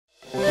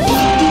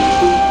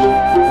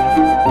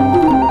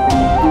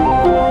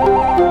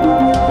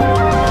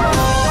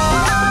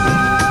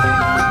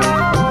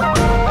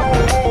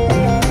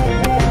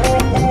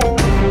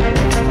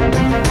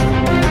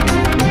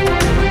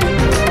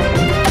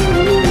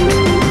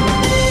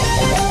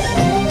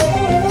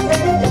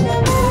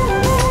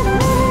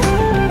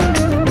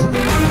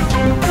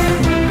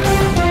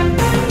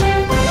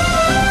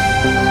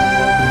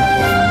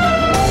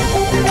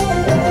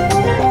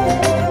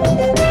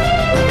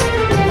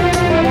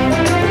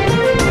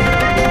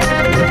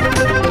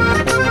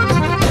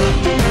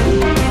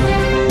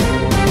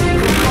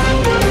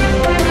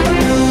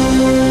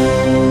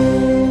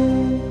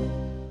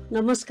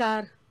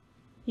नमस्कार।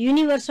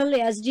 Universal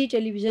HD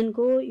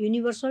टेलिभिजनको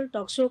universal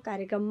talk show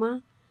कार्यक्रममा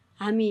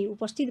हामी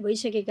उपस्थित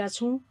भइसकेका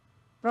छौँ।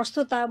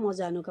 प्रस्तुता म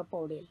जानुका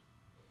पौडेल।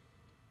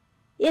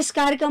 यस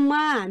कार्यक्रममा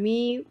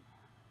हामी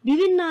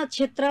विभिन्न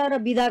क्षेत्र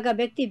र विधाका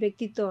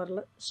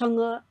व्यक्तित्वहरूसँग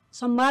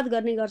संवाद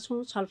गर्ने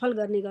गर्छौँ, छलफल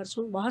गर्ने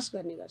गर्छौँ, बहस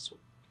गर्ने गर्छौँ।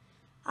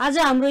 आज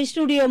हाम्रो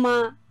स्टुडियोमा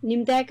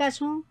निम्त्याएका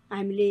छौँ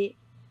हामीले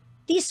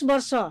 30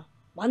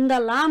 वर्षभन्दा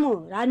लामो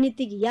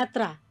राजनीतिक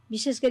यात्रा,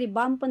 विशेष गरी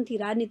वामपन्थी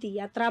राजनीतिक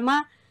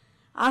यात्रामा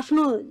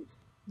आफ्नो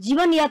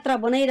जीवन यात्रा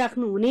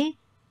बनाइराख्नु हुने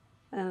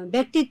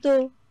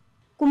व्यक्तित्व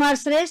कुमार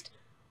श्रेष्ठ।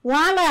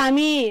 उहाँलाई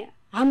हामी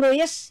हाम्रो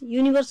यस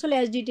युनिभर्सल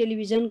एचडी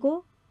टेलिभिजनको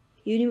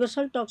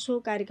युनिभर्सल टक शो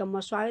कार्यक्रममा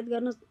स्वागत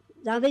गर्न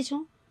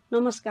जाँदैछौँ।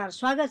 नमस्कार,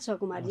 स्वागत छ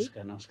कुमारजी।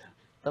 नमस्कार। नमस्कार।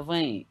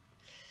 तपाईँ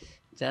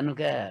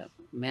जानुका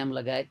म्याम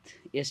लगायत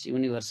यस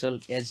युनिभर्सल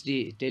एचडी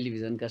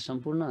टेलिभिजनका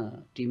सम्पूर्ण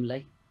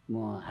टिमलाई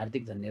म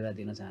हार्दिक धन्यवाद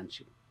दिन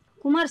चाहन्छु।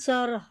 कुमार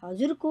सर,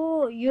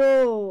 हजुरको यो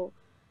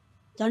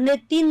झन्डै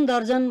 3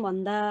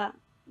 दर्जनभन्दा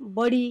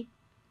बढी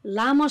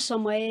लामो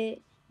समय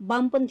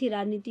वामपन्थी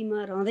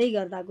राजनीतिमा रहँदै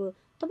गर्दाको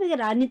तपाईँको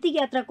राजनीतिक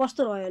यात्रा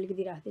कस्तो रह्यो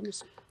अलिकति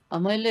राखिदिनुहोस्।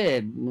 मैले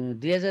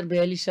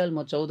 2042 साल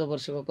म 14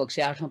 वर्षको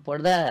कक्षा 8मा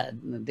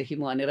पढ्दादेखि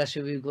म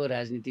अनेरासुबीको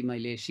राजनीति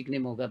मैले सिक्ने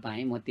मौका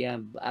पाएँ। म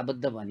त्यहाँ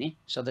आबद्ध बने,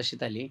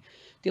 सदस्यता लिएँ।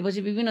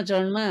 त्यसपछि विभिन्न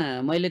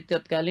चरणमा मैले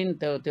तत्कालीन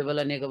त्यो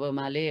बेला नेकपा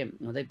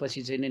माले हुँदै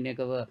पछि चाहिँ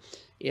नेकपा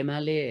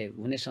एमाले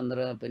हुने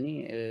सन्दर्भमा पनि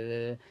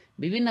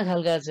विभिन्न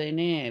खालका चाहिँ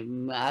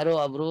नि आरो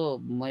अब्रो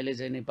मैले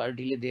चाहिँ नि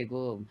पार्टीले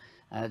दिएको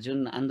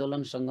जुन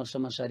आन्दोलन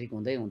सङ्घर्षमा सरिक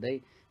हुँदै हुँदै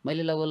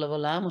मैले लगभग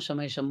लामो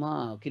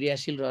समयसम्म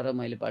क्रियाशील रहेर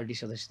मैले पार्टी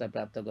सदस्यता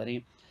प्राप्त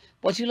गरेँ।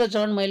 पछिल्लो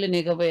चरण मैले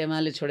नेकपा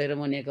एमाले छोडेर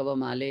म नेकपा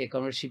माले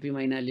कमरेड सीपी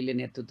मैनालीले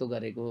नेतृत्व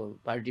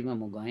गरेको पार्टीमा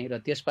म गएँ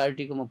र त्यस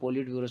पार्टीको म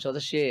पोलिट ब्युरो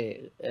सदस्य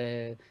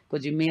को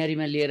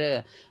जिम्मेवारीमा लिएर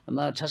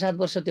म 6-7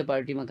 वर्ष त्यो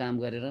पार्टीमा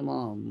काम गरेर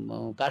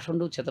म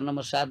काठमाडौँ क्षेत्र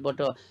नम्बर 7बाट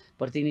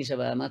प्रतिनिधि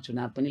सभामा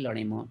चुनाव पनि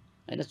लडेँ म,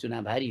 होइन,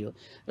 चुनाव हारियो।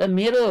 र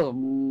मेरो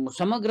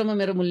समग्रमा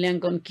मेरो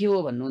मूल्याङ्कन के हो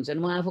भन्नुहुन्छ भने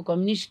म आफू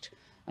कम्युनिस्ट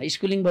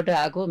स्कुलिङबाट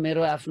आएको,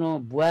 मेरो आफ्नो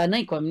बुवा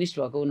नै कम्युनिस्ट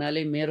भएको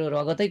हुनाले मेरो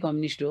रगतै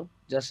कम्युनिस्ट हो।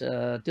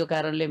 त्यो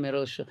कारणले म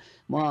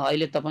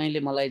अहिले तपाईँले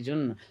मलाई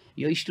जुन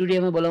यो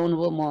स्टुडियोमा बोलाउनु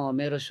भयो, म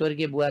मेरो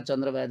स्वर्गीय बुवा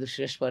चन्द्रबहादुर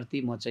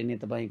श्रेष्ठप्रति म चाहिँ नि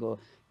तपाईँको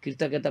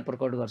कृतज्ञता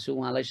प्रकट गर्छु,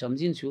 उहाँलाई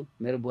सम्झिन्छु।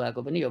 मेरो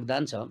बुवाको पनि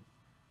योगदान छ।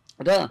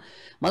 र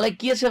मलाई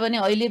के छ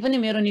भने अहिले पनि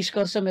मेरो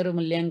निष्कर्ष, मेरो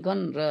मूल्याङ्कन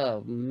र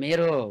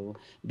मेरो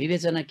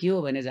विवेचना के हो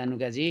भने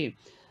जानुकाजी,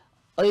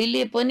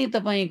 अहिले पनि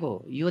तपाईँको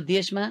यो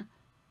देशमा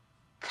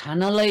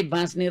खानलाई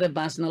बाँच्ने र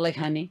बाँच्नलाई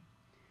खाने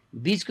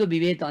बीचको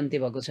विभेद अन्त्य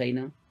भएको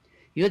छैन।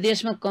 यो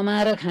देशमा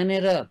कमाएर खाने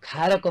र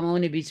खाएर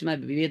कमाउने बीचमा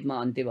विभेदमा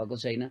अन्त्य भएको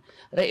छैन।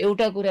 र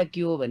एउटा कुरा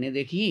के हो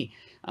भनेदेखि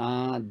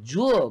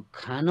जो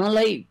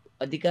खानलाई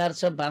अधिकार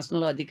छ,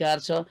 बाँच्नलाई अधिकार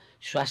छ,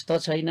 स्वास्थ्य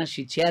छैन,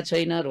 शिक्षा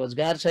छैन,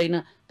 रोजगार छैन,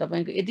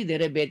 तपाईँको यति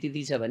धेरै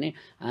व्यतिथि छ भने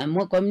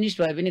म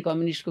कम्युनिस्ट भए पनि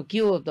कम्युनिस्टको के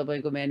हो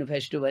तपाईँको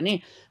म्यानिफेस्टो भने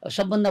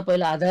सबभन्दा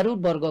पहिला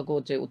आधारभूत वर्गको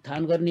चाहिँ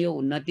उत्थान गर्ने हो,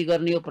 उन्नति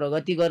गर्ने हो,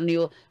 प्रगति गर्ने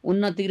हो।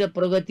 उन्नति र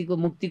प्रगतिको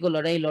मुक्तिको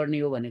लडाइँ लड्ने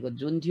हो भनेको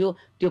जुन थियो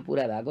त्यो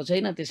पुरा भएको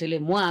छैन।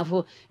 त्यसैले म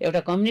आफू एउटा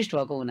कम्युनिस्ट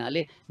भएको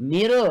हुनाले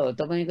मेरो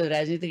तपाईँको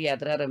राजनीतिक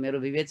यात्रा र मेरो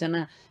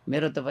विवेचना,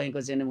 मेरो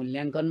तपाईँको चाहिँ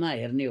मूल्याङ्कनमा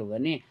हेर्ने हो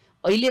भने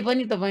अहिले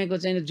पनि तपाईँको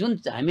चाहिँ जुन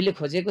हामीले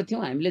खोजेको थियौँ,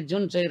 हामीले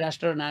जुन चाहिँ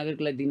राष्ट्र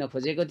नागरिकलाई दिन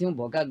खोजेको थियौँ,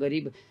 भोका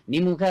गरिब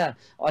निमुखा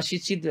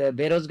अशिक्षित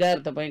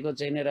बेरोजगार तपाईँको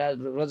चाहिँ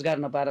रोजगार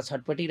नपाएर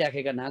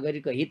छटपटिराखेका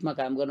नागरिकको हितमा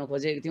काम गर्न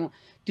खोजेको थियौँ,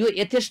 त्यो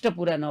यथेष्ट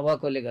पुरा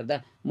नभएकोले गर्दा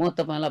म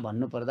तपाईँलाई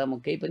भन्नुपर्दा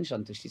म केही पनि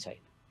सन्तुष्टि छैन।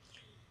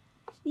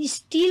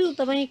 स्टिल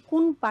तपाईँ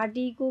कुन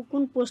पार्टीको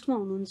कुन पोस्टमा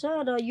हुनुहुन्छ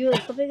र यो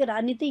तपाईँको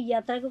राजनीतिक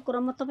यात्राको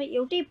क्रममा तपाईँ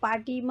एउटै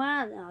पार्टीमा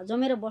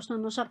जमेर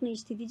बस्न नसक्ने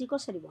स्थिति चाहिँ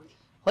कसरी भयो?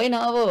 होइन,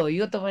 अब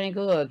यो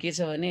तपाईँको के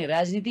छ भने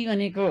राजनीति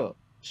भनेको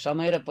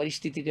समय र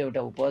परिस्थितिको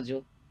एउटा उपज हो।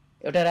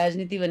 एउटा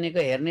राजनीति भनेको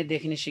हेर्ने,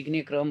 देख्ने,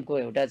 सिक्ने क्रमको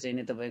एउटा चाहिँ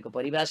नि तपाईँको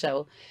परिभाषा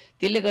हो।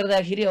 त्यसले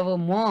गर्दाखेरि अब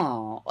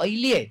म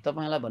अहिले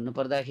तपाईँलाई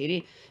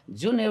भन्नुपर्दाखेरि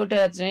जुन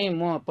एउटा चाहिँ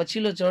म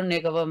पछिल्लो चरण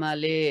नेकपा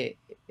माले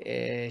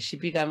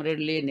सीपी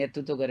कामरेडले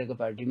नेतृत्व गरेको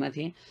पार्टीमा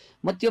थिएँ।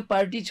 म त्यो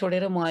पार्टी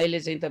छोडेर म अहिले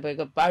चाहिँ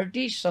तपाईँको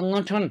पार्टी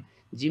सङ्गठन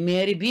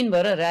जिम्मेवारी बिन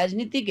भएर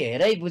राजनीतिक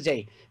हेराइ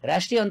बुझाइ,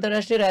 राष्ट्रिय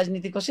अन्तर्राष्ट्रिय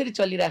राजनीति कसरी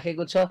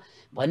चलिराखेको छ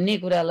भन्ने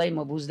कुरालाई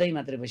म बुझ्दै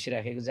मात्रै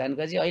बसिराखेको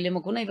जानकारी। अहिले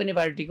म कुनै पनि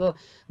पार्टीको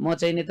म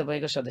चाहिँ नि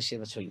तपाईँको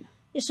सदस्य छैन।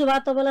 यसो भए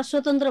तपाईँलाई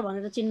स्वतन्त्र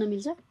भनेर चिन्न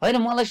मिल्छ? होइन,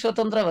 मलाई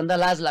स्वतन्त्र भन्दा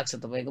लाज लाग्छ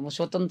तपाईँको। म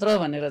स्वतन्त्र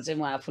भनेर चाहिँ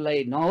म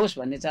आफूलाई नहोस्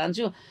भन्ने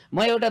चाहन्छु। म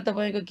एउटा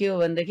तपाईँको के हो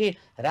भनेदेखि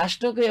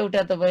राष्ट्रको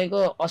एउटा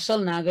तपाईँको असल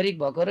नागरिक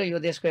भएको र यो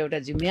देशको एउटा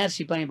जिम्मेवार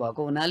सिपाही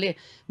भएको हुनाले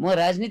म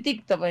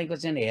राजनीतिक तपाईँको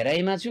चाहिँ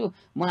हेराइमा छु।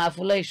 म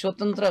आफूलाई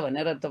स्वतन्त्र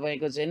भनेर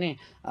तपाईँको चाहिँ नि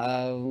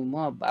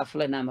म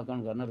आफूलाई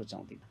नामाकरण गर्न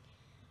रुचाउँदिनँ।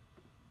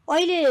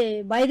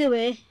 अहिले बाइ द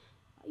वे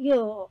यो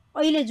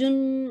अहिले जुन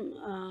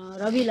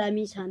रवि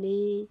लामी छाने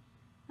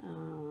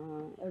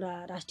एउटा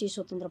राष्ट्रिय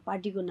स्वतन्त्र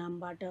पार्टीको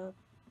नामबाट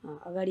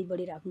अगाडि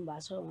बढिराख्नु भएको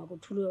छ, उहाँको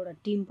ठुलो एउटा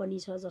टिम पनि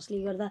छ,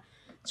 जसले गर्दा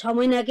 6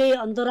 महिनाकै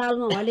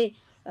अन्तरालमा उहाँले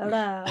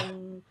एउटा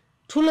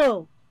ठुलो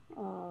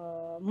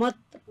मत,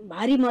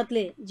 भारी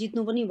मतले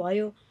जित्नु पनि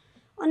भयो।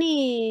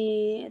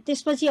 अनि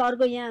त्यसपछि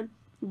अर्को यहाँ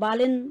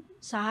बालेन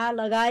शाह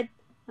लगायत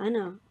हैन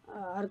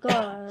हर्क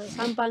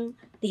साम्पाङ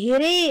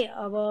धेरै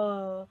अब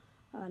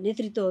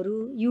नेतृत्वहरू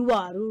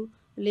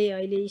युवाहरूले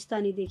अहिले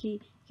स्थानीयदेखि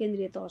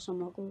केन्द्रीय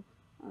तहसम्मको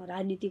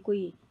राजनीति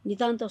कोही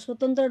नितान्त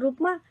स्वतन्त्र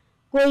रूपमा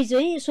कोही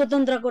चाहिँ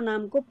स्वतन्त्रको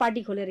नामको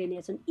पार्टी खोलेर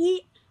हिँडेका छन्। यी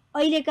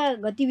अहिलेका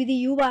गतिविधि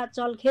युवा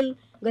चलखेल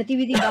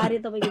गतिविधि बारे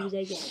तपाईँको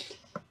बुझाइ के छ?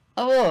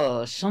 अब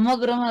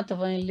समग्रमा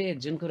तपाईँले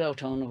जुन कुरा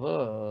उठाउनु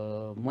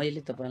भयो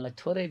मैले तपाईँलाई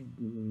थोरै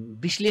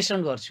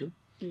विश्लेषण गर्छु।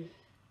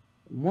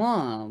 म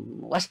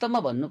वास्तवमा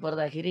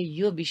भन्नुपर्दाखेरि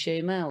यो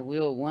विषयमा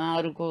यो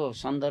उहाँहरूको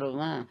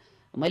सन्दर्भमा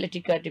मैले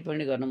टिक्का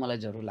टिप्पणी गर्न मलाई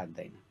जरुर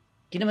लाग्दैन,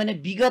 किनभने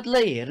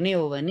विगतलाई हेर्ने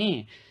हो भने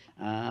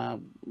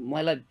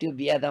मलाई त्यो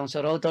याद आउँछ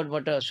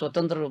रौतहटबाट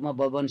स्वतन्त्र रूपमा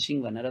बबन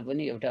सिंह भनेर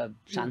पनि एउटा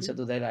सांसद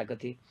उदय भएको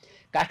थिए।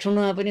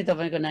 काठमाडौँमा पनि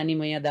तपाईँको नानी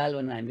मैया दाल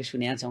भनेर हामीले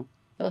सुनेका छौँ।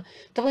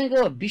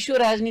 तपाईँको विश्व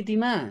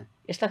राजनीतिमा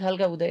यस्ता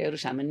खालका उदयहरू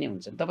सामान्य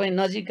हुन्छन्। तपाईँ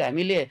नजिक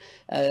हामीले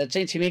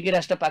चाहिँ छिमेकी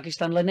राष्ट्र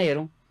पाकिस्तानलाई नै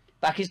हेरौँ।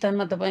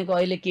 पाकिस्तानमा तपाईँको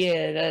अहिले के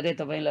अरे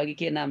तपाईँले अघि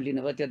के नाम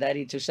लिनुभयो त्यो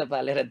दारी चुस्सा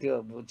पालेर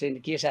त्यो चाहिँ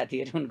के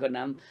साथीहरू उनको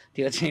नाम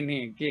त्यो चाहिँ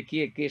नि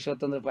के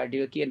स्वतन्त्र पार्टी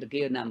हो के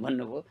नाम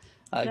भन्नुभयो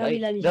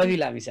रवि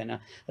लामिछाने।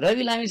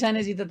 रवि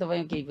लामिछानेजी त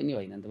तपाईँको केही पनि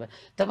होइन।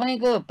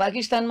 तपाईँको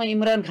पाकिस्तानमा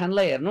इमरान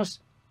खानलाई हेर्नुहोस्,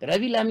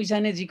 रवि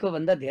लामिछानेजीको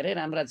भन्दा धेरै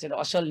राम्रा चाहिँ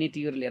असल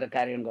नीतिहरू लिएर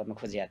कार्यान्वयन गर्न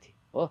खोजेका थिए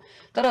हो।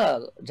 तर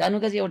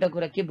जानुका चाहिँ एउटा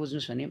कुरा के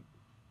बुझ्नुहोस् भने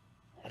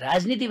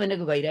राजनीति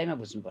भनेको गहिराइमा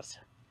बुझ्नुपर्छ।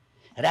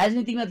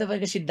 राजनीतिमा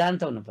तपाईँको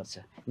सिद्धान्त हुनुपर्छ,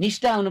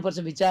 निष्ठा हुनुपर्छ,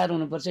 विचार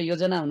हुनुपर्छ,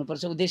 योजना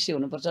हुनुपर्छ, उद्देश्य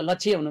हुनुपर्छ,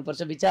 लक्ष्य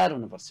हुनुपर्छ, विचार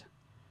हुनुपर्छ।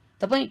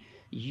 तपाईँ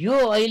यो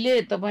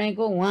अहिले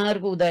तपाईँको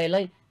उहाँहरूको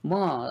उदयलाई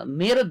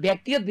मेरो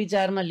व्यक्तिगत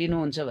विचारमा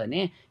लिनुहुन्छ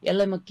भने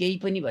यसलाई म केही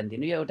पनि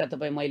भन्दिनँ। यो एउटा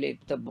तपाईँ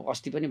मैले त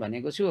अस्ति पनि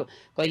भनेको छु,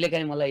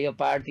 कहिलेकाहीँ मलाई यो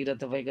पाहाडतिर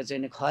तपाईँको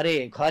चाहिँ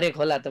खरे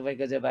खोला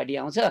तपाईँको चाहिँ बाढी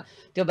आउँछ,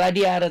 त्यो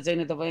बाढी आएर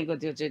चाहिँ तपाईँको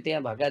त्यो चाहिँ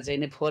त्यहाँ भएका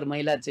चाहिँ फोहोर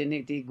मैला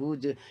चाहिँ ती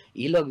गुज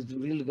हिलो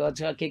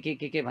गर्छ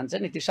के भन्छ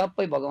नि त्यो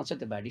सबै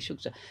बगाउँछ, त्यो बाढी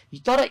सुक्छ।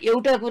 तर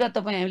एउटा कुरा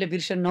तपाईँ हामीले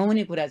बिर्सन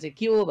नहुने कुरा चाहिँ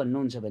के हो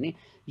भन्नुहुन्छ भने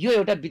यो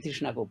एउटा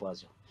वितृष्णाको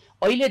उपज हो।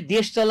 अहिले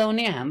देश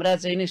चलाउने हाम्रा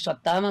चाहिँ नि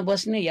सत्तामा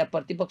बस्ने या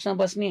प्रतिपक्षमा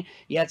बस्ने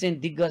या चाहिँ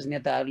दिग्गज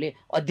नेताहरूले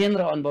अध्ययन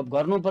र अनुभव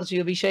गर्नुपर्छ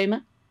यो विषयमा।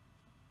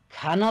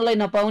 खानलाई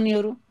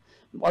नपाउनेहरू,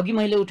 अघि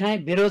मैले उठाएँ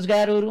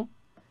बेरोजगारहरू,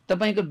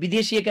 तपाईँको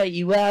विदेशीका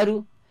युवाहरू,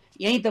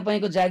 यहीँ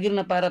तपाईँको जागिर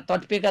नपाएर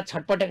तडपेका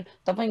छटपटेका,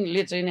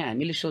 तपाईँले चाहिँ नि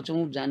हामीले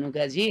सोचौँ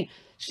जानुकाजी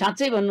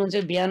साँच्चै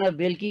भन्नुहुन्छ बिहान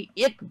बेलुकी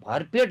एक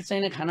भरपेट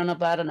चाहिँ खाना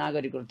नपाएर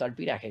नागरिकहरू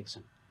तडपिराखेका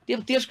छन्।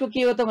 त्यसको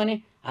के हो त भने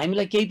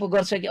हामीलाई केही पो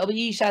गर्छ कि अब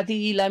यी साथी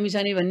यी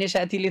लामिछाने भन्ने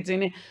साथीले चाहिँ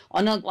नि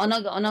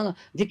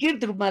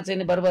अनधिकृत रूपमा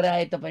चाहिँ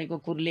बरबराए, तपाईँको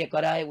कुर्ले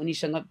कराए,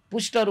 उनीसँग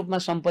पुष्ट रूपमा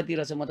सम्पत्ति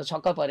रहेछ। म त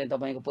छक्क परेँ,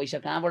 तपाईँको पैसा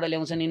कहाँबाट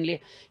ल्याउँछन् यिनले?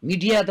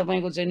 मिडिया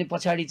तपाईँको चाहिँ नि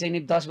पछाडि चाहिँ नि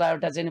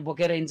 10-12वटा चाहिँ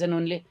बोकेर हिँड्छन्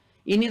उनले।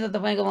 यिनी त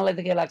तपाईँको मलाई त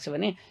के लाग्छ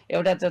भने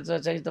एउटा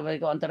चाहिँ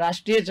तपाईँको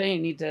अन्तर्राष्ट्रिय चाहिँ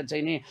नि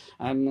चाहिँ नि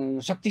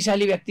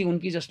शक्तिशाली व्यक्ति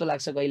उनकी जस्तो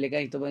लाग्छ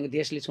कहिलेकाहीँ, तपाईँको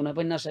देशले छुन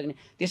पनि नसक्ने।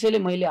 त्यसैले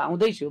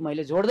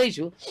मैले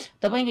जोड्दैछु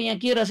तपाईँको यहाँ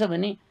के रहेछ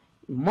भने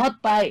मत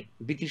पाए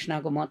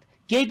वितृष्णाको मत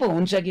केही पो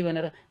हुन्छ कि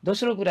भनेर।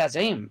 दोस्रो कुरा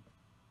चाहिँ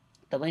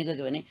तपाईँको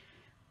के भने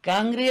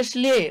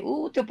काङ्ग्रेसले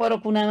त्यो पर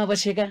कुनामा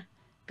बसेका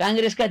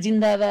काङ्ग्रेसका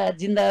जिन्दाबाद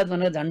जिन्दाबाद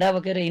भनेर झन्डा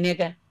बोकेर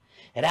हिँडेका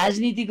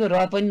राजनीतिको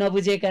र पनि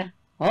नबुझेका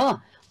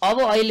हो। अब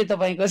अहिले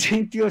तपाईँको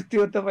चाहिँ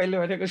त्यो तपाईँले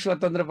भनेको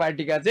स्वतन्त्र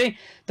पार्टीका चाहिँ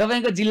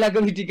तपाईँको जिल्ला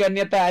कमिटीका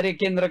नेता अरे,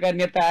 केन्द्रका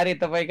नेता अरे,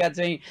 तपाईँका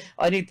चाहिँ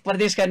अनि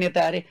प्रदेशका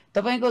नेता अरे,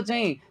 तपाईँको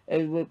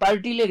चाहिँ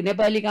पार्टीले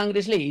नेपाली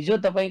काङ्ग्रेसले हिजो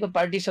तपाईँको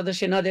पार्टी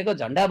सदस्य नदिएको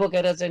झन्डा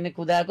बोकेर चाहिँ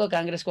कुदाएको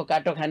काङ्ग्रेसको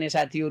काटो खाने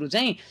साथीहरू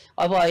चाहिँ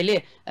अब अहिले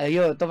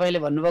यो तपाईँले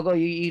भन्नुभएको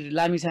यी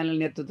लामिछानेले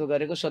नेतृत्व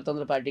गरेको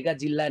स्वतन्त्र पार्टीका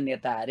जिल्ला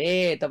नेता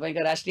अरे,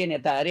 तपाईँका राष्ट्रिय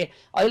नेता अरे,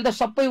 अहिले त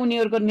सबै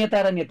उनीहरूको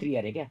नेता र नेत्री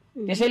अरे क्या।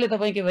 त्यसैले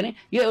तपाईँ के भने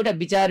यो एउटा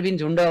विचारविहीन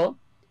झुन्ड हो,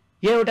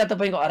 यो एउटा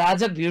तपाईँको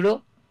अराजक भिड हो।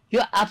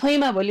 यो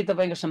आफैमा भोलि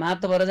तपाईँको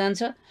समाप्त भएर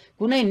जान्छ।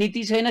 कुनै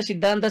नीति छैन,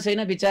 सिद्धान्त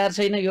छैन, विचार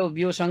छैन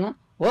योसँग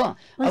हो।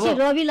 अब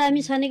रवि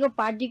लामिछानेको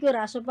पार्टीको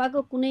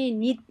रासपाको कुनै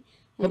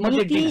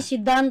नीति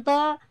सिद्धान्त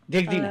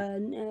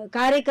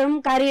कार्यक्रम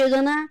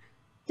कार्ययोजना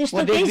त्यस्तो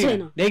केही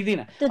छैन, देख्दिन।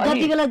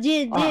 जति बेला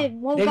जे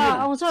मौका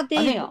आउँछ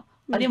त्यही।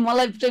 अनि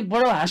मलाई चाहिँ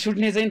बडो हाँस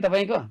उठ्ने चाहिँ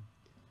तपाईँको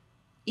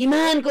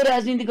इमानको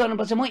राजनीति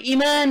गर्नुपर्छ, म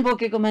इमान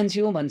बोकेको मान्छे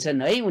हो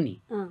भन्छन् है उनी।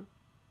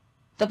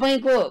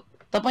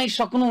 तपाईँ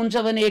सक्नुहुन्छ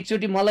भने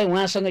एकचोटि मलाई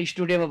उहाँसँग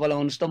स्टुडियोमा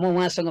बोलाउनुहोस् त, म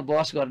उहाँसँग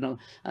बहस गर्न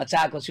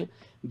चाहेको छु।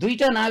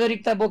 दुईटा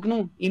नागरिकता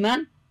बोक्नु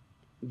इमान,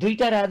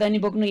 दुईटा राजधानी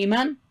बोक्नु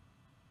इमान,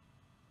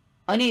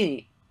 अनि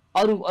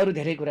अरू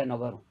धेरै कुरा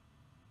नगरौँ।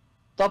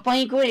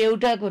 तपाईँको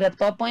एउटा कुरा,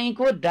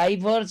 तपाईँको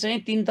ड्राइभर चाहिँ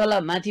 3 तला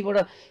माथिबाट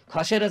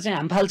खसेर चाहिँ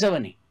हामफाल्छ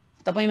भने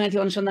तपाईँ माथि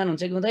अनुसन्धान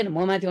हुन्छ कि हुँदैन?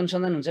 म माथि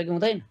अनुसन्धान हुन्छ कि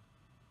हुँदैन?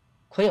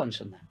 खोइ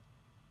अनुसन्धान।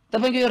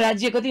 तपाईँको यो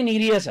राज्य कति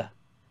निरीह छ।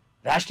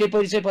 राष्ट्रिय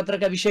परिचय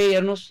पत्रका विषय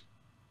हेर्नुहोस्,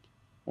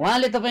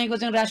 उहाँले तपाईँको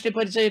चाहिँ राष्ट्रिय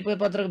परिचय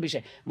पत्रको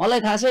विषय मलाई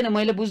थाहा छैन,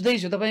 मैले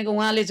बुझ्दैछु तपाईँको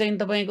उहाँले चाहिँ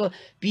तपाईँको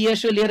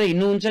पिएसओ लिएर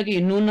हिँड्नुहुन्छ कि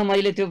हिँड्नुहुन्न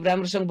मैले त्यो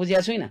राम्रोसँग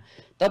बुझेको छुइनँ।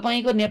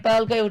 तपाईँको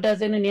नेपालको एउटा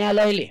चाहिँ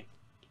न्यायालयले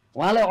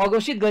उहाँलाई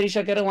अघोषित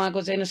गरिसकेर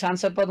उहाँको चाहिँ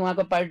सांसद पद,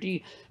 उहाँको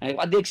पार्टी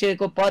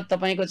अध्यक्षको पद,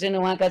 तपाईँको चाहिँ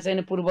उहाँका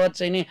चाहिँ पूर्वज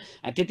चाहिँ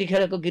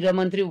त्यतिखेरको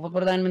गृहमन्त्री उप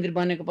प्रधानमन्त्री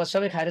बनेको पद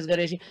सबै खारेज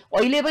गरेपछि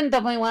अहिले पनि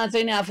तपाईँ उहाँ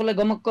चाहिँ आफूलाई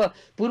गमक्क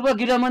पूर्व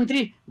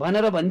गृहमन्त्री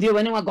भनेर भनिदियो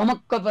भने उहाँ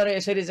गमक्क पारेर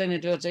यसरी चाहिँ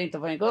त्यो चाहिँ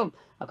तपाईँको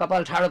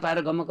कपाल ठाडो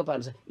पारेर गमक्क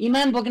पार्छ।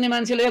 इमान बोक्ने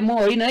मान्छेले म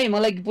होइन है,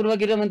 मलाई पूर्व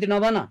गृहमन्त्री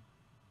नभन,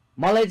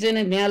 मलाई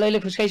चाहिँ न्यायालयले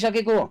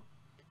फुस्काइसकेको हो,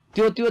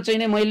 त्यो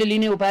चाहिँ मैले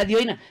लिने उपाधि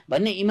होइन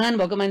भन्ने इमान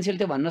भएको मान्छेले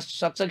त्यो भन्न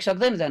सक्छ कि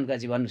सक्दैन?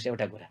 जानकाजी भन्नुहोस्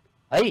एउटा कुरा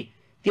है।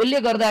 त्यसले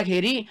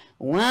गर्दाखेरि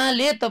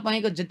उहाँले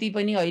तपाईँको जति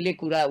पनि अहिले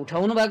कुरा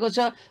उठाउनु भएको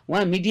छ,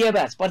 उहाँ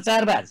मिडियाबाज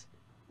प्रचारबाज,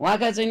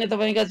 उहाँका चाहिँ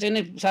तपाईँका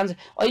चाहिँ सांसद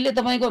अहिले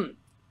तपाईँको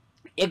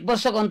 1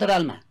 वर्षको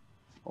अन्तरालमा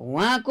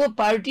उहाँको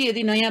पार्टी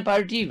यदि नयाँ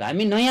पार्टी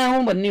हामी नयाँ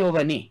हौँ भन्ने हो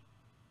भने,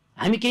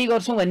 हामी केही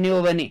गर्छौँ भन्ने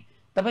हो भने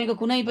तपाईँको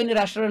कुनै पनि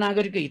राष्ट्र र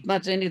नागरिकको हितमा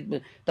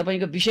चाहिँ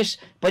तपाईँको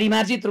विशेष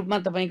परिमार्जित रूपमा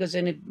तपाईँको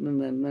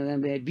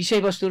चाहिँ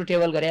विषयवस्तुहरू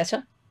टेबल गरेका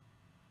छ?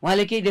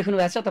 उहाँले केही देख्नु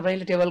भएको छ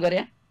तपाईँले टेबल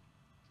गरे?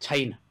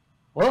 छैन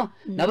हो।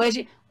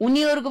 नभएपछि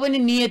उनीहरूको पनि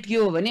नियत के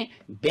हो भने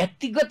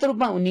व्यक्तिगत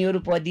रूपमा उनीहरू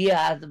पदीय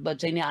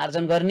चाहिँ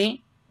आर्जन गर्ने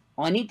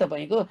अनि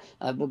तपाईँको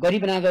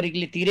गरिब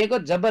नागरिकले तिरेको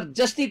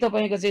जबरजस्ती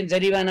तपाईँको चाहिँ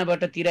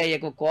जरिवानाबाट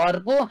तिराइएको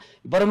करको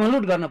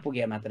बर्मलुट गर्न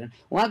पुगे मात्र।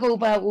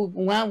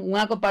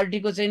 उहाँको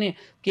पार्टीको चाहिँ नि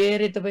के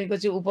अरे तपाईँको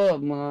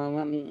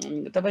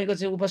चाहिँ तपाईँको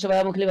चाहिँ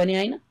उपसभामुखले भने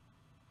होइन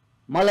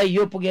मलाई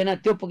यो पुगेन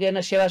त्यो पुगेन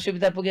सेवा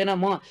सुविधा पुगेन,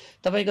 म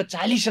तपाईँको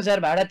 40,000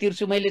 भाडा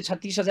तिर्छु, मैले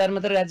 36,000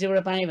 मात्र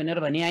राज्यबाट पाएँ भनेर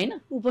भने होइन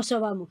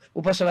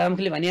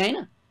उपसभामुखले भने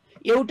होइन।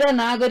 एउटा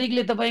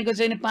नागरिकले तपाईँको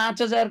चाहिँ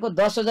 5,000 को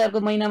 10,000 को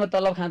महिनामा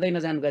तलब खाँदैन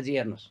जानकाजी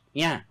हेर्नुहोस्।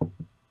 यहाँ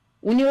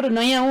उनीहरू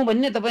नयाँ हौँ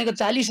भन्ने तपाईँको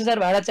 40,000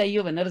 भाडा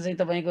चाहियो भनेर चाहिँ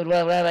तपाईँको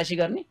रुवावासी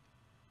गर्ने।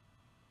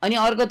 अनि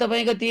अर्को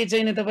तपाईँको त्यही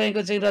चाहिँ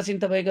तपाईँको चाहिँ रसिन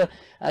तपाईँको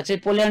चाहिँ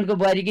पोल्यान्डको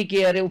बुहारी कि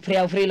के अरे उफ्रै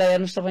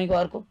हेर्नुहोस् तपाईँको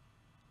अर्को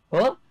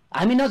हो।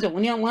 हामी नजाउँ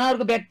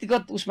उहाँहरूको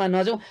व्यक्तिगत उसमा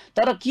नजाउँ,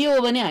 तर के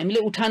हो भने हामीले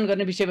उठान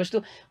गर्ने विषयवस्तु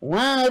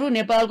उहाँहरू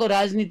नेपालको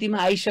राजनीतिमा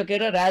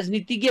आइसकेर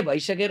राजनीतिज्ञ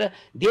भइसकेर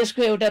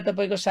देशको एउटा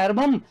तपाईँको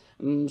सार्वभौम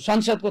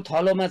संसदको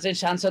थलोमा चाहिँ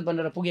सांसद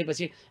बनेर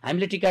पुगेपछि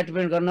हामीले टिका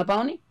टिप्पणी गर्न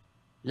पाउने।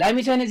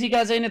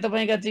 लामिछानेजीका चाहिँ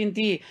तपाईँका चाहिँ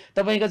ती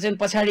तपाईँको चाहिँ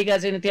पछाडिका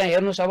चाहिँ त्यहाँ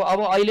हेर्नुहोस्।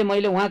 अब अहिले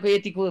मैले उहाँको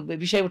यतिको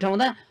विषय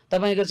उठाउँदा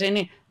तपाईँको चाहिँ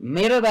नि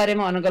मेरो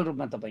बारेमा अनर्गल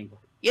रूपमा तपाईँको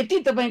यति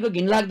तपाईँको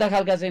घिनलाग्दा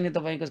खालका चाहिँ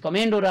तपाईँको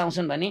कमेन्टहरू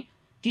आउँछन् भने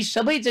ती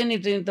सबै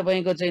चाहिँ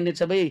तपाईँको चाहिँ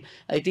सबै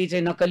ती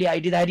चाहिँ नक्कली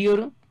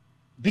आइडीधारीहरू,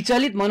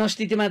 विचलित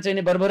मनस्थितिमा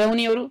चाहिँ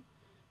बरबराउनेहरू,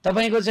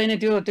 तपाईँको चाहिँ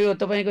त्यो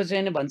तपाईँको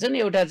चाहिँ भन्छ नि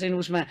एउटा चाहिँ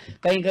उसमा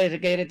कहीँ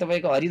के अरे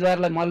तपाईँको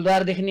हरिद्वारलाई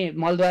मलद्वार देख्ने,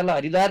 मलद्वारलाई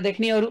हरिद्वार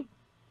देख्नेहरू,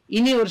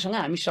 यिनीहरूसँग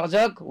हामी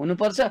सजग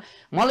हुनुपर्छ।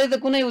 मलाई त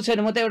कुनै उ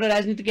छैन, म त एउटा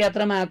राजनीतिक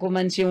यात्रामा आएको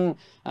मान्छे हुँ,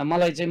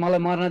 मलाई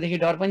मर्नदेखि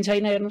डर पनि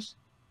छैन। हेर्नुहोस्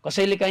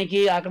कसैले कहीँ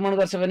के आक्रमण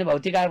गर्छ भने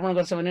भौतिक आक्रमण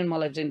गर्छ भने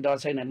मलाई चाहिँ डर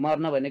छैन।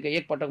 मर्न भनेको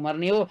 1 पटक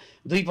मर्ने हो,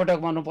 2 पटक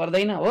मर्नु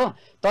पर्दैन हो।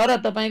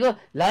 तर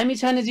तपाईँको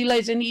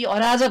लामिछानेजीलाई चाहिँ यी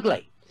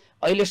अराजकलाई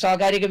अहिले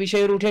सहकारीको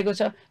विषयहरू उठेको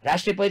छ,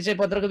 राष्ट्रिय परिचय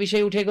पत्रको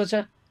विषय उठेको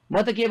छ।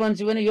 म त के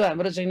भन्छु भने यो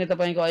हाम्रो चाहिँ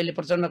तपाईँको अहिले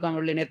प्रचण्ड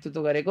कमलले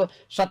नेतृत्व गरेको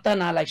सत्ता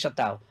नालायक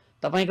सत्ता हो।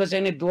 तपाईँको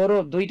चाहिँ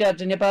दुईटा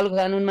नेपालको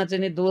कानुनमा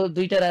चाहिँ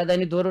दुईटा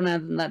राजधानी दोहोरो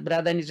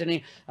राजधानी चाहिँ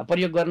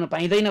प्रयोग गर्न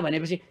पाइँदैन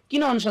भनेपछि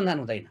किन अनुसन्धान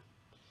हुँदैन?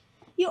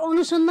 यो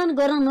अनुसन्धान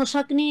गर्न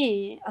नसक्ने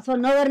अथवा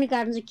नगर्ने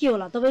कारण चाहिँ के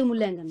होला तपाईँको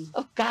मूल्याङ्कनमा?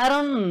 अब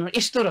कारण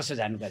यस्तो रहेछ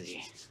जानकाजी,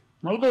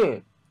 मैले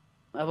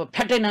अब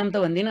फ्याटै नाम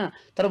त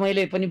भन्दिनँ तर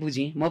मैले पनि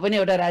बुझेँ। म पनि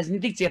एउटा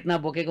राजनीतिक चेतना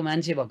बोकेको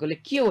मान्छे भएकोले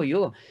के हो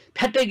यो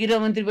फ्याटै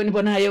गृहमन्त्री पनि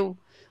बनायो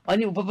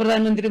अनि उप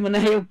प्रधानमन्त्री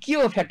बनायो, के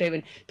हो फ्याटै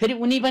पनि? फेरि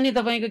उनी पनि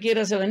तपाईँको के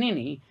रहेछ भने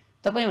नि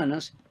तपाईँ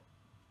भन्नुहोस्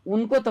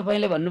उनको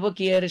तपाईँले भन्नुभयो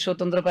के अरे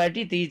स्वतन्त्र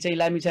पार्टी, ती चाहिँ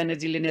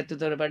लामिछानेजीले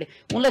नेतृत्व पार्टी,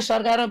 उनलाई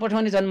सरकारमा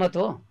पठाउने जनमत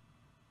हो।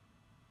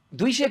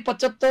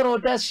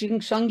 275वटा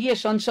सङ्घीय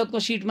संसदको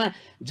सिटमा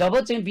जब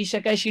चाहिँ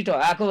 20-21 सिट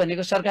आएको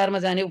भनेको सरकारमा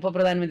जाने उप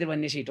प्रधानमन्त्री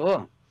भन्ने सिट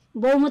हो।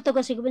 बहुमत त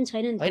कसैको पनि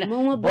छैन नि।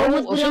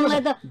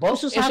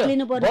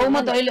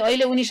 बहुमत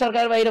अहिले उनी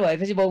सरकार बाहिर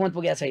भएपछि बहुमत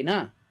पुगेको छैन।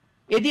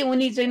 यदि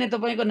उनी चाहिँ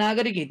तपाईँको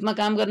नागरिक हितमा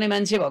काम गर्ने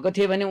मान्छे भएको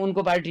थिए भने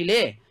उनको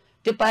पार्टीले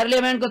त्यो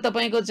पार्लियामेन्टको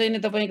तपाईँको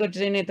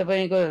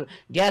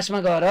ग्यासमा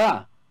गएर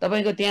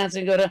तपाईँको त्यहाँ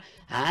चाहिँ गएर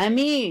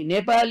हामी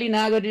नेपाली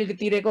नागरिक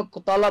तिरेको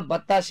तलब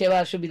भत्ता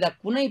सेवा सुविधा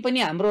कुनै पनि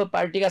हाम्रो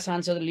पार्टीका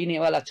सांसद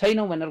लिनेवाला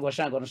छैनौँ भनेर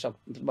घोषणा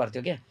गर्नु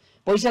पर्थ्यो क्या।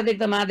 पैसा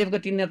देख्दा महादेवको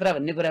 3 नेत्रा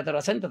भन्ने कुरा त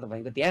रहेछ नि त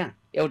तपाईँको त्यहाँ,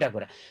 एउटा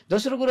कुरा।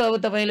 दोस्रो कुरो अब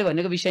तपाईँले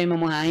भनेको विषयमा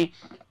म आएँ,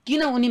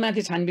 किन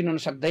उनीमाथि छानबिन हुन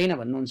सक्दैन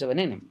भन्नुहुन्छ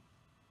भने नि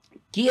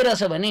के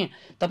रहेछ भने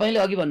तपाईँले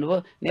अघि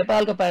भन्नुभयो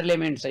नेपालको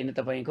पार्लियामेन्ट चाहिँ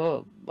तपाईँको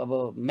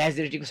अब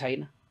मेजोरिटीको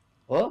छैन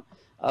हो।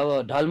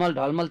 अब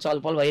ढलमल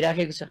चलपल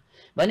भइराखेको छ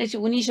भनेपछि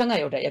उनीसँग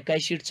एउटा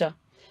 21 सिट छ।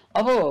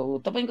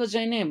 अब तपाईँको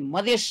चाहिँ नि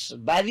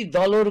मधेसवादी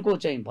दलहरूको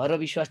चाहिँ भर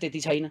विश्वास त्यति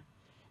छैन।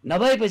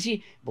 नभएपछि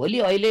भोलि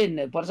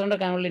अहिले प्रचण्ड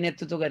कामरेडले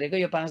नेतृत्व गरेको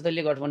यो 5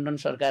 दलीय गठबन्धन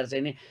सरकार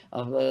चाहिँ नि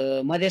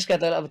मधेसका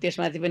दल, अब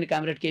त्यसमाथि पनि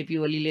कामरेड केपी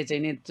ओलीले चाहिँ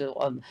नि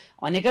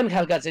अनेकन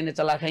खालका चाहिँ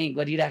चलाखाइ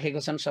गरिराखेको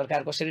छन्।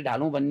 सरकार कसरी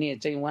ढालौँ भन्ने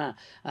चाहिँ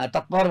उहाँ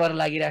तत्पर भएर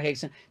लागिराखेको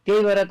छन्।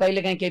 त्यही भएर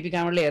कहिलेकाहीँ केपी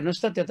कामरेडले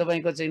हेर्नुहोस् त त्यो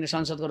तपाईँको चाहिँ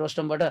संसदको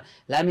रोस्टमबाट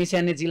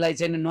लामिछानेजीलाई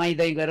चाहिँ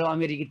नुहाइदै गरेर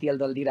अमेरिकी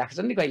तेल दल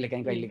दिइराख्छन् नि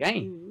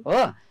कहिलेकाहीँ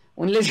हो।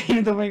 उनले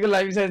चाहिँ तपाईँको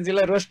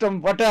लामिछानेजीलाई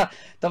रोस्टमबाट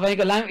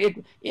तपाईँको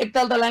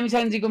एकताल त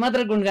लामिछानेजीको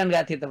मात्र गुणगान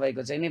गाएको थिए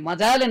तपाईँको चाहिँ नि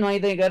मजाले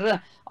नुहाइधुवाइ गरेर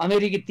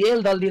अमेरिकी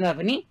तेल दल्दिँदा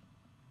पनि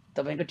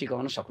तपाईँको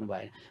टिकाउन सक्नु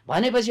भएन।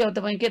 भनेपछि अब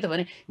तपाईँ के त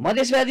भने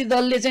मधेसवादी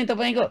दलले चाहिँ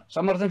तपाईँको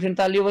समर्थन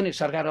फिर्तालियो भने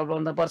सरकार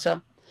अल्पमतमा पर्छ।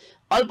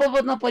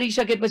 अल्पमतमा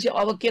परिसकेपछि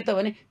अब के त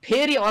भने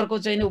फेरि अर्को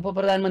चाहिँ उप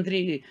प्रधानमन्त्री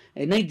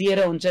नै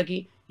दिएर हुन्छ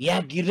कि या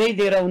गिर्रै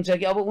दिएर हुन्छ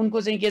कि अब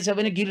उनको चाहिँ के छ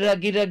भने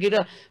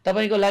गिर्र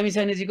तपाईँको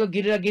लामिछानेजीको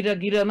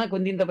गिर्रमा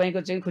कुन दिन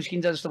तपाईँको चाहिँ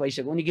खुस्किन्छ जस्तो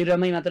भइसक्यो। उनी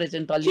गिर्रमै मात्रै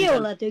चाहिँ के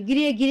होला त्यो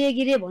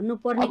गिरे भन्नु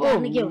पर्ने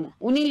कारण के होला?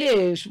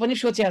 उनीले पनि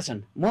सोचेका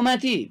छन् म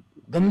माथि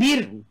गम्भीर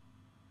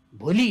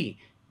भोलि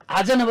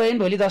आज नभए पनि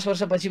भोलि 10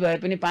 वर्षपछि भए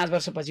पनि 5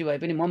 वर्षपछि भए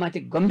पनि म माथि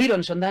गम्भीर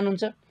अनुसन्धान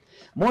हुन्छ,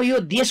 म यो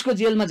देशको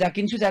जेलमा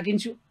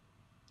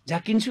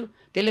झाकिन्छु।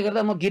 त्यसले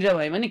गर्दा म गिर्र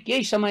भएँ भने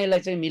केही समयलाई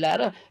चाहिँ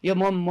मिलाएर यो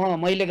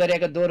मैले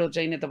गरेका दोहोरो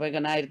चाहिँ तपाईँको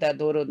नागरिकता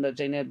दोहोरो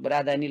चाहिँ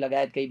राजधानी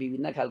लगायत केही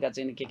विभिन्न खालका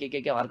चाहिँ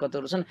के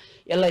हरकतहरू छन्,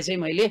 यसलाई चाहिँ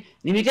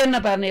मैले निमिटेन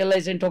नपार्ने,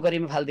 यसलाई चाहिँ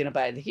टोकरीमा फालिदिन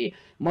पाएदेखि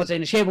म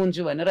चाहिँ सेभ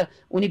हुन्छु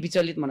भनेर उनी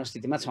विचलित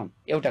मनस्थितिमा छन्।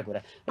 एउटा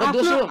कुरा र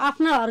दोस्रो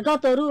आफ्ना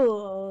हरकतहरू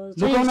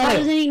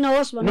सार्वजनिक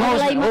नहोस्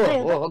भन्नलाई मात्रै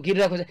हो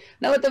गिर्र खोज्छ।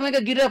 नभए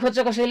तपाईँको गिर्र खोज्छ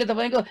कसैले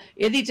तपाईँको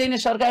यदि चाहिँ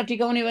सरकार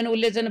टिकाउने भने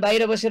उसले चाहिँ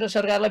बाहिर बसेर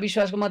सरकारलाई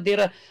विश्वासको मत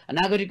दिएर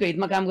नागरिकको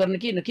हितमा काम गर्ने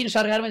किन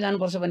सरकारमै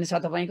जानुपर्छ भन्ने छ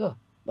तपाईँको?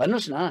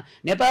 भन्नुहोस् न।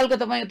 नेपालको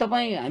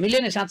तपाईँ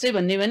हामीले नै साँच्चै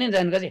भन्ने भने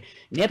जानुका चाहिँ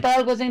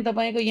नेपालको चाहिँ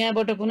तपाईँको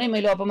यहाँबाट कुनै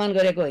मैले अपमान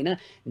गरेको होइन,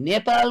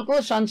 नेपालको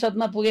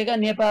संसदमा पुगेका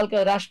नेपालका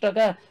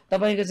राष्ट्रका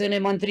तपाईँको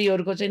चाहिँ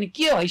मन्त्रीहरूको चाहिँ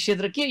के हैसियत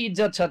र के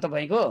इज्जत छ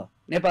तपाईँको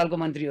नेपालको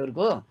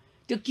मन्त्रीहरूको?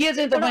 त्यो के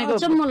चाहिँ तपाईँको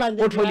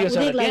पोर्टफोलियो छ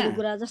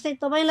कुरा?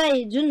 जस्तै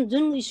तपाईँलाई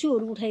जुन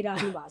इस्युहरू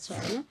उठाइराख्नु भएको छ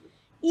होइन,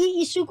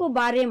 यी इस्युको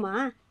बारेमा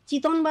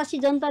चितवनवासी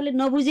जनताले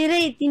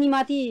नबुझेरै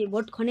तिनीमाथि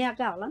भोट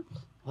खन्याएका होला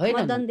होइन?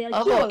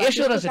 अब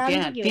यसो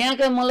रहेछ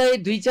त्यहाँका मलाई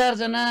 2-4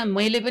 जना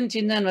मैले पनि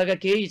चिन्जान भएका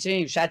केही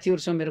चाहिँ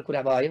साथीहरूसँग मेरो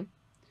कुरा भयो।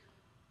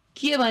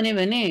 के भने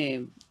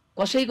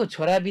कसैको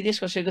छोरा विदेश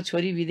कसैको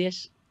छोरी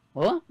विदेश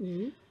हो,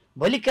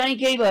 भोलि काहीँ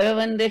केही भयो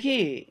भनेदेखि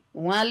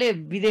उहाँले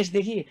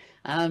विदेशदेखि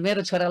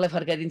मेरो छोरालाई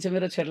फर्काइदिन्छ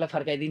मेरो छोरीलाई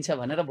फर्काइदिन्छ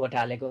भनेर भोट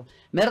हालेको।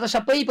 मेरो त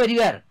सबै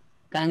परिवार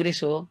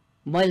काङ्ग्रेस हो,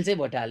 मैले चाहिँ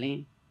भोट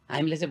हालेँ,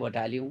 हामीले चाहिँ भोट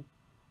हाल्यौँ।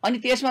 अनि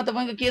त्यसमा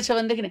तपाईँको के छ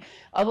भनेदेखि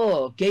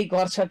अब केही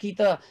गर्छ कि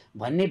त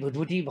भन्ने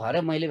भुटभुटी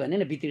भएर मैले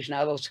भने नि वितृष्णा।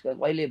 अब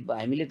अहिले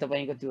हामीले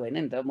तपाईँको त्यो होइन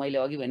नि त, मैले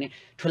अघि भने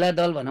ठुला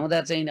दल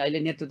भनाउँदा चाहिँ अहिले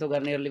नेतृत्व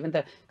गर्नेहरूले पनि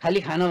त खालि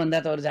खानभन्दा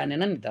त अरू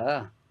जानेन नि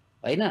त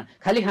होइन,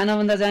 खालि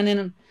खानभन्दा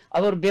जानेनन्।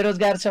 अब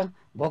बेरोजगार छ,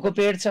 भोको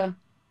पेट छ,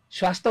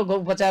 स्वास्थ्य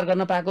उपचार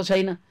गर्न पाएको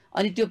छैन,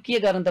 अनि त्यो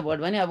के गर्न त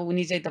भोट भने अब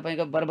उनी चाहिँ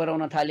तपाईँको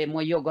बरबराउन थाले,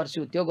 म यो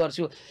गर्छु त्यो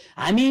गर्छु।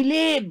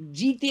 हामीले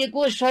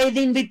जितेको 100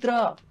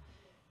 दिनभित्र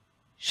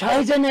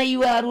 100 जना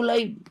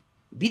युवाहरूलाई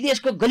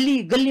विदेशको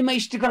गल्लीमा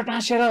स्टिकर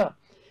टाँसेर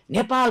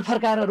नेपाल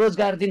फर्काएर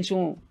रोजगार दिन्छु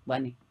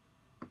भने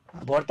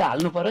भोट त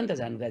हाल्नु पर्यो नि त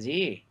जानुकाजी।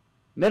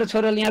 मेरो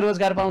छोराले यहाँ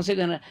रोजगार पाउँछ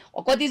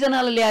कि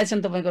कतिजनालाई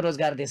ल्याएछन् तपाईँको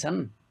रोजगार दिएछन्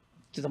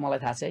त्यो त मलाई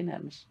थाहा छैन।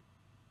 हेर्नुहोस्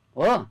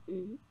हो,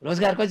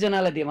 रोजगार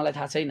कतिजनालाई दिए मलाई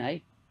थाहा छैन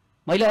है,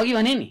 मैले अघि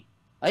भने नि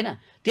होइन।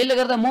 त्यसले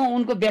गर्दा म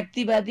उनको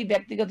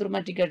व्यक्तिगत रूपमा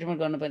टिका टिप्पणी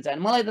गर्न पनि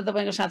चाहन्न। मलाई त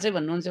तपाईँको साँच्चै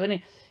भन्नुहुन्छ भने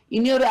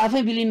यिनीहरू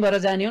आफै विलिन भएर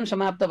जाने हुन्,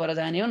 समाप्त भएर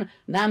जाने हुन्,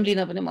 नाम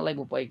लिन पनि मलाई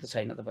उपयुक्त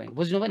छैन। तपाईँको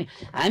बुझ्नु पनि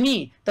हामी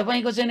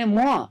तपाईँको चाहिँ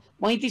म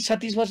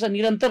 35-36 वर्ष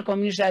निरन्तर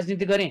कम्युनिस्ट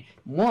राजनीति गरेँ।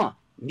 म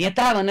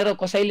नेता भनेर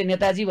कसैले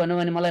नेताजी भन्यो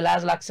भने मलाई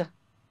लाज लाग्छ।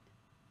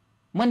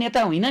 म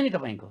नेता होइन नि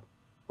तपाईँको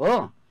हो,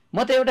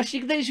 म त एउटा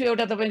सिक्दैछु,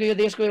 एउटा तपाईँको यो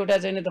देशको एउटा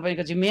चाहिँ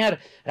तपाईँको जिम्मेवार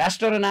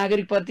राष्ट्र र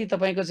नागरिकप्रति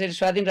तपाईँको चाहिँ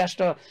स्वाधीन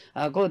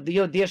राष्ट्रको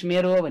यो देश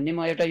मेरो हो भन्ने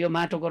म एउटा यो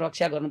माटोको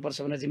रक्षा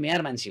गर्नुपर्छ भनेर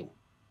जिम्मेवार मान्छे हुँ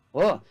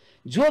हो।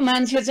 जो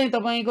मान्छे चाहिँ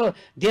तपाईँको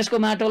देशको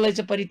माटोलाई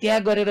चाहिँ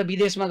परित्याग गरेर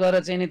विदेशमा गएर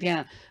चाहिँ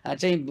त्यहाँ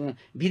चाहिँ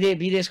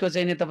विदेशको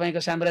चाहिँ तपाईँको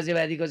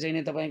साम्राज्यवादीको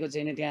चाहिँ तपाईँको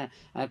चाहिँ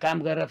त्यहाँ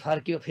काम गरेर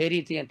फर्क्यो, फेरि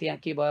त्यहाँ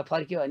के भयो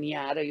फर्क्यो, अनि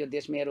यहाँ आएर यो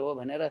देश मेरो हो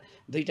भनेर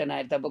 2टा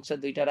नागरिकता बोक्छ,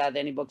 2टा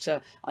राजधानी बोक्छ,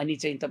 अनि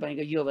चाहिँ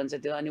तपाईँको यो भन्छ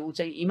त्यो, अनि ऊ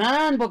चाहिँ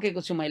इमान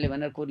बोकेको छु मैले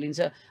भनेर कुर्लिन्छ,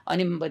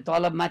 अनि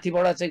तलब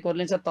माथिबाट चाहिँ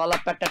कुर्लिन्छ, तलब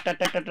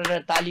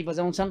पट्टा ताली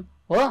बजाउँछन्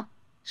हो।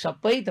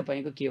 सबै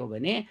तपाईँको के हो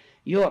भने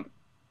यो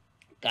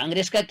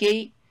काङ्ग्रेसका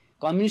केही,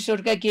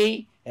 कम्युनिस्टहरूका केही,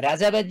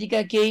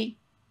 राजावादीका केही,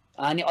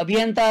 अनि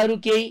अभियन्ताहरू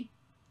केही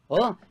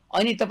हो,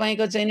 अनि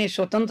तपाईँको चाहिँ नि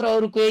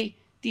स्वतन्त्रहरू केही,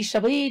 ती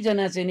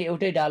सबैजना चाहिँ नि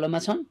एउटै डालोमा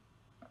छन्।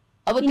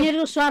 अब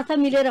यिनीहरू स्वार्थ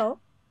मिलेर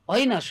हो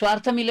होइन,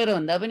 स्वार्थ मिलेर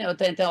भन्दा पनि अब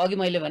त्यहाँ अघि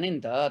मैले भने नि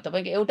त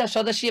तपाईँको एउटा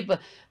सदस्य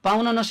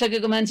पाउन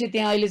नसकेको मान्छे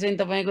त्यहाँ अहिले चाहिँ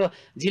तपाईँको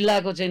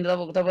जिल्लाको चाहिँ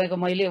तपाईँको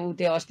मैले ऊ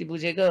त्यहाँ अस्ति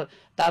बुझेको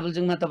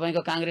ताबुलजुङमा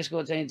तपाईँको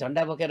काङ्ग्रेसको चाहिँ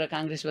झन्डा बोकेर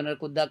काङ्ग्रेस भनेर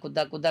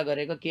कुद्दा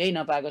गरेको केही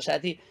नपाएको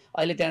साथी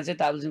अहिले त्यहाँ चाहिँ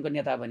ताबुलजुङको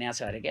नेता बनिएको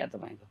छ अरे क्या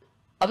तपाईँको।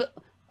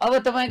 अब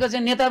तपाईँको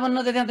चाहिँ नेता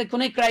बन्न त त्यहाँ त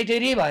कुनै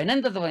क्राइटेरिया भएन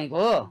नि त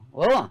तपाईँको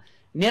हो,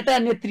 नेता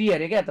नेत्री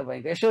अरे क्या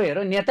तपाईँको। यसो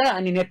हेरौँ नेता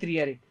अनि नेत्री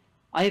अरे,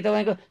 अनि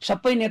तपाईँको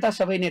सबै नेता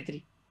सबै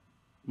नेत्री।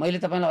 मैले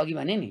तपाईँलाई अघि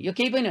भने नि यो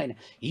केही पनि होइन।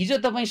 हिजो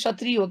तपाईँ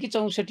 70 हो कि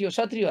 64 हो,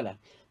 70 होला,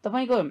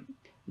 तपाईँको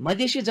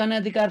मधेसी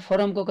जनअधिकार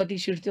फोरमको कति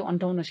सिट थियो?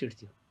 58 सिट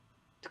थियो।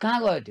 कहाँ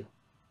गयो त्यो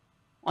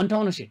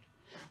 58 सिट?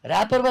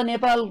 राप्रपा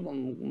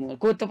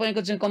नेपालको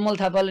तपाईँको चाहिँ कमल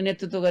थापाले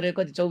नेतृत्व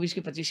गरेको कति 24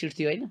 कि 25 सिट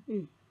थियो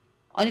होइन?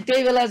 अनि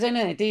त्यही बेला चाहिँ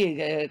नि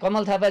त्यही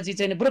कमल थापाजी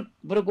चाहिँ बुरुक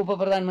बुरुक उप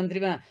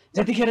प्रधानमन्त्रीमा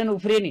जतिखेर नि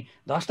उफ्रिए नि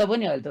ध्वस्त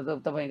पनि अहिले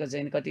त तपाईँको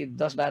चाहिँ कति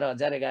 10-12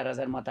 हजार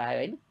 11,000 मत आयो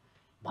होइन।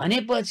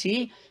 भनेपछि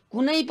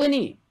कुनै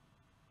पनि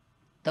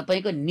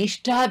तपाईँको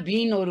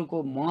निष्ठाविहीनहरूको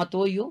मत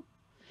हो यो,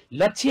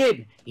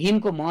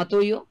 लक्ष्यहीनको मत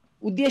हो यो,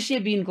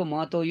 उद्देश्यविहीनको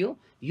मत हो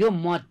यो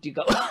मत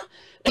टिकाउ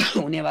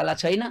हुनेवाला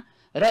छैन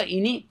र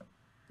यिनी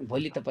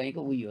भोलि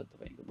तपाईँको उयो हो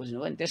तपाईँको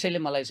बुझ्नुभयो नि। त्यसैले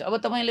मलाई अब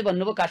तपाईँले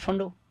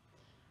भन्नुभयो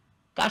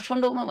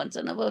काठमाडौँमा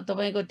भन्छन् अब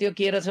तपाईँको त्यो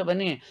के रहेछ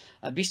भने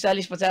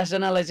 20-40-50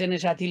 जनालाई चाहिँ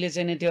साथीले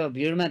चाहिँ त्यो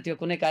भिडमा त्यो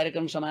कुनै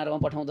कार्यक्रम समारोहमा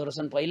पठाउँदो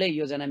रहेछन् पहिल्यै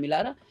योजना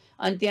मिलाएर,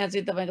 अनि त्यहाँ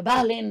चाहिँ तपाईँको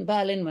बालेन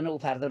भनेर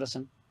उफार्दो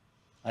रहेछन्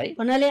है।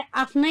 भन्नाले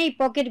आफ्नै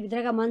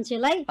पकेटभित्रका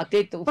मान्छेलाई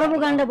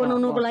प्रोपोगन्डा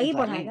बनाउनको लागि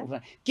पठाएका,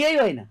 केही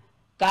होइन।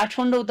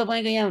 काठमाडौँ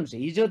तपाईँको यहाँ हुन्छ,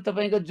 हिजो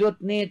तपाईँको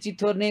जोत्ने,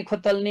 चिथोर्ने,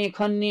 खोतल्ने,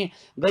 खन्ने,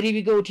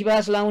 गरिबीको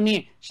उठीवास लाउने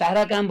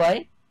सारा काम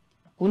भए,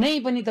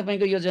 कुनै पनि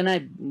तपाईँको योजना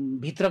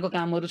भित्रको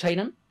कामहरू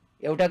छैनन्,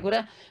 एउटा कुरा।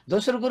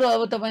 दोस्रो कुरो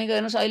अब तपाईँको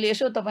हेर्नुहोस् अहिले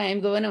यसो तपाईँ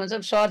हामी गयो भने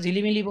भन्छ सहर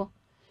झिलिमिली भयो।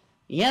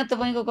 यहाँ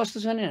तपाईँको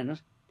कस्तो छ भने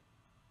हेर्नुहोस्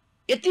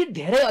यति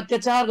धेरै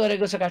अत्याचार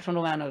गरेको छ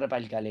काठमाडौँ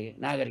महानगरपालिकाले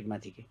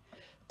नागरिकमाथि के।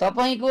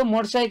 तपाईँको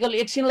मोटरसाइकल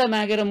एकछिनलाई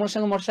मागेर,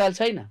 मसँग मोटरसाइकल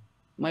छैन,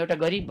 म एउटा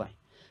गरिब भएँ,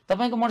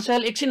 तपाईँको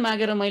मोटरसाइकल एकछिन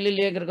मागेर मैले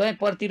लिएर गएँ,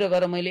 परतिर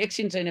गएर मैले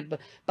एकछिन चाहिँ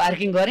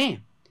पार्किङ गरेँ,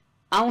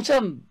 आउँछ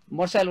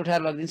मोटरसाइकल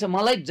उठाएर लगिदिन्छ,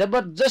 मलाई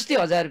जबरजस्ती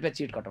 1000 रुपियाँ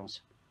चिट कटाउँछ।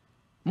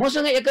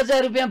 मसँग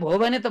 1000 रुपियाँ भयो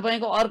भने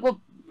तपाईँको अर्को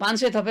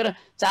 500 थपेर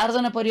 4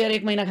 जना परिवार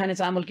 1 महिना खाने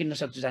चामल किन्न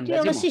सक्छु।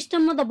 एउटा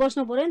सिस्टममा त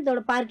बस्नु पर्यो नि त,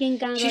 एउटा पार्किङ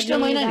कहाँ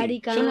गर्ने, गाडी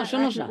कहाँ।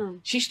 सुन्नुहोस्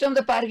न, सिस्टम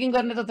त पार्किङ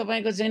गर्ने त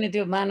तपाईँको चाहिँ नि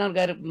त्यो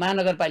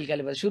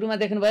महानगरपालिकाले भयो। सुरुमा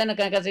देख्नु भएन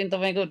कहाँ कहाँ चाहिँ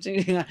तपाईँको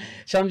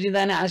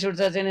सम्झिँदा नै हाँस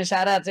उठ्छ चाहिँ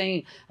सारा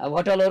चाहिँ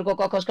होटलहरूको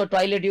कसको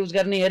टोयलेट युज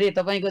गर्ने अरे,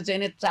 तपाईँको चाहिँ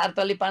नि 4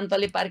 तल्ले 5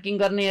 तल्ले पार्किङ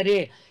गर्ने अरे,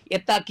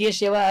 यता के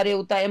सेवा अरे,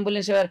 उता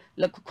एम्बुलेन्स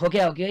सेवा,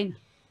 खोक्या हो कि होइन?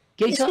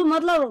 यसको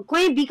मतलब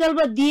कोही विकल्प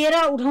दिएर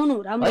उठाउनु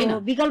राम्रो हो,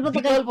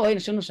 विकल्प होइन।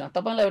 सुन्नुहोस् न,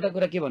 तपाईँलाई एउटा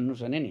कुरा के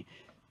भन्नुहोस् भने नि,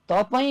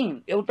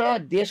 तपाईँ एउटा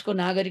देशको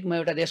नागरिक, म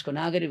एउटा देशको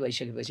नागरिक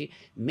भइसकेपछि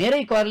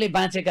मेरै करले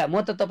बाँचेका,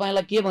 म त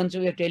तपाईँलाई के भन्छु,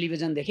 यो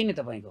टेलिभिजनदेखि नि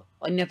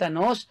तपाईँको अन्यथा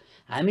नहोस्,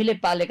 हामीले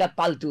पालेका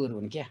पाल्तुहरू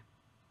हुन् क्या,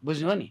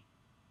 बुझ्नुभयो नि,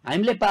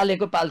 हामीले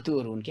पालेको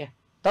पाल्तुहरू हुन् क्या।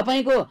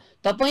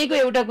 तपाईँको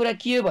एउटा कुरा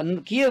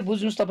के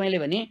बुझ्नुहोस् तपाईँले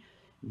भने,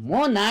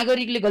 म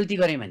नागरिकले गल्ती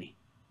गरेँ भने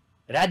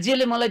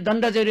राज्यले मलाई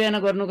दण्ड जरिवाना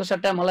गर्नुको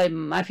सट्टा मलाई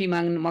माफी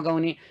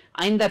मगाउने,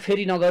 आइन्दा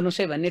फेरि नगर्नुहोस्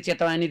है भन्ने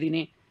चेतावनी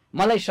दिने,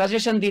 मलाई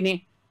सजेसन दिने,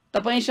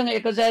 तपाईँसँग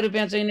 1000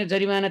 रुपियाँ चाहिँ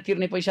जरिमाना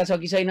तिर्ने पैसा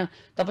छ कि छैन,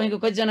 तपाईँको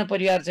कतिजना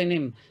परिवार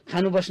चाहिँ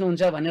खानु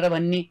बस्नुहुन्छ भनेर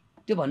भन्ने,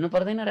 त्यो भन्नु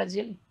पर्दैन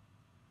राज्यले।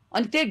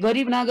 अनि त्यही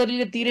गरिब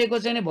नागरिकले तिरेको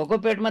चाहिँ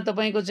भोको पेटमा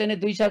तपाईँको चाहिँ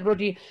 2 साग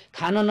रोटी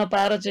खान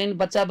नपाएर चाहिँ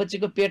बच्चा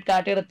बच्चीको पेट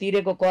काटेर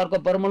तिरेको करको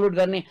बर्मलुट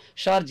गर्ने,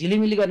 सहर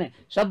झिलिमिली गर्ने,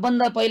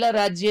 सबभन्दा पहिला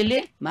राज्यले,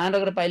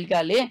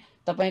 महानगरपालिकाले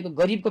तपाईँको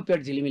गरिबको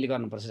पेट झिलिमिली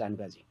गर्नुपर्छ।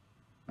 जानकाजी,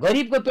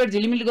 गरिबको पेट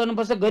झिलिमिली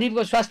गर्नुपर्छ,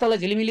 गरिबको स्वास्थ्यलाई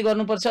झिलिमिली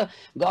गर्नुपर्छ।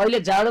 अहिले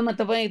जाडोमा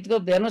तपाईँको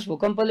हेर्नुहोस्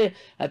भूकम्पले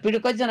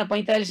पीडित कतिजना,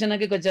 45 जना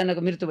कि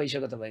कतिजनाको मृत्यु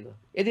भइसक्यो तपाईँको।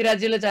 यदि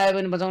राज्यले चाह्यो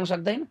भने बचाउन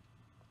सक्दैन?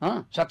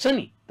 सक्छ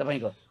नि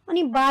तपाईँको।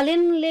 अनि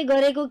बालेनले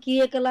गरेको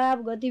क्रियाकलाप,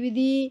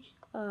 गतिविधि,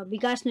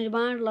 विकास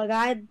निर्माण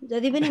लगायत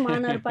जति पनि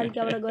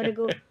महानगरपालिकाबाट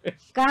गरेको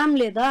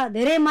कामले त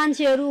धेरै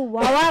मान्छेहरू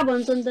वाह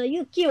भन्छन्। त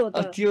यो के हो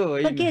त?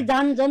 के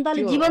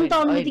जनताले जीवन्त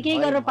अनुभूति केही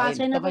गरेर पाएको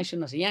छैन? तपाईँ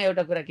सुन्नुहोस्, यहाँ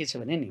एउटा कुरा के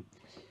छ भने नि,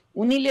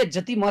 उनीले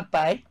जति मत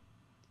पाए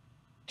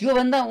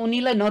त्योभन्दा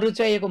उनीलाई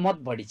नरुचाइएको मत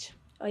बढी छ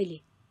अहिले,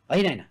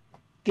 होइन?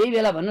 त्यही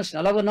बेला भन्नुहोस्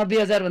न, लगभग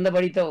 90,000 भन्दा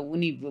बढी त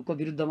उनीको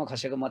विरुद्धमा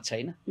खसेको मत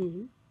छैन।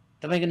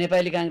 तपाईँको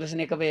नेपाली काङ्ग्रेस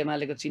नेकपा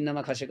एमालेको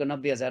चिन्हमा खसेको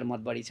 90,000 मत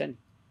बढी छ नि,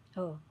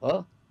 हो?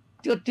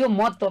 त्यो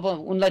मत अब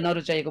उनलाई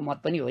नरुचाइएको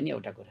मत पनि हो नि,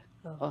 एउटा कुरा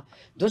हो।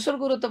 दोस्रो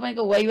कुरो तपाईँको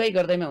वाइ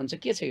गर्दैमा हुन्छ,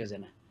 के छ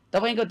योजना?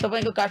 तपाईँको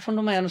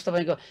काठमाडौँमा हेर्नुहोस्,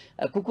 तपाईँको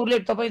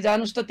कुकुरले, तपाईँ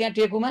जानुहोस् त त्यहाँ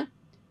टेकुमा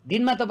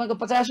दिनमा तपाईँको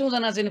 50औं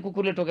जना चाहिँ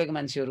कुकुरले टोकेको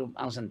मान्छेहरू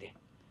आउँछन् त्यहाँ।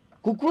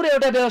 कुकुर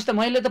एउटा व्यवस्था,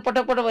 मैले त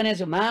पटक भनेको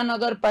छु,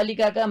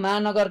 महानगरपालिकाका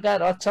महानगरका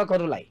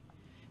रक्षकहरूलाई,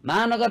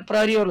 महानगर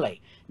प्रहरीहरूलाई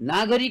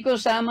नागरिकको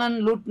सामान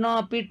लुट्न,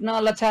 पिट्न,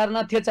 लछार्न,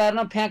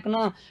 थेचार्न, फ्याँक्न,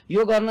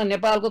 यो गर्न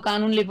नेपालको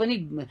कानुनले पनि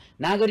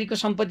नागरिकको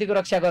सम्पत्तिको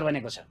रक्षा गर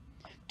भनेको छ।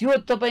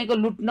 त्यो तपाईँको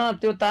लुट्न,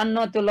 त्यो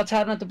तान्न, त्यो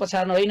लछार्न, त्यो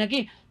पछार्न होइन कि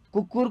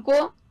कुकुरको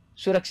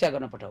सुरक्षा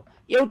गर्न पठाऊ।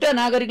 एउटा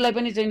नागरिकलाई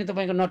पनि चाहिँ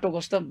तपाईँको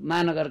नटोकोस् त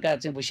महानगरका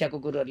चाहिँ भुसिया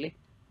कुकुरहरूले।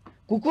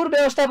 कुकुर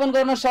व्यवस्थापन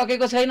गर्न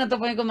सकेको छैन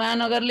तपाईँको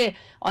महानगरले,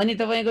 अनि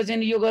तपाईँको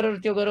चाहिँ यो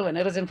गर त्यो गर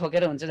भनेर चाहिँ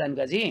खोकेर हुन्छ।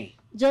 जानकाजी,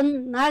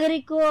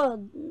 नागरिकको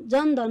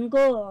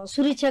जनधनको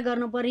सुरक्षा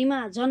गर्न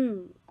परेमा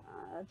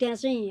त्यहाँ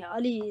चाहिँ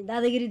अलि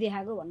दादागिरी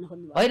देखाएको भन्नु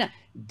खोज्नु होइन?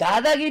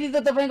 दादागिरी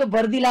त तपाईँको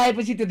वर्दी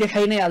लगाएपछि त्यो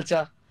देखाइ नै हाल्छ।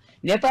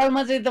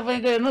 नेपालमा चाहिँ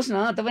तपाईँको हेर्नुहोस्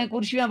न, तपाईँ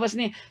कुर्सीमा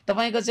बस्ने,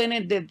 तपाईँको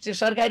चाहिँ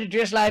सरकारी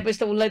ड्रेस लगाएपछि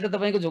त उसलाई त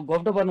तपाईँको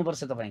घोप्टो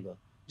पर्नुपर्छ, तपाईँको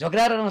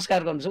झोक्राएर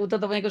नमस्कार गर्नुपर्छ। ऊ त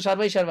तपाईँको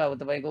सर्वैसर्वा हो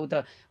तपाईँको।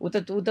 ऊ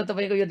त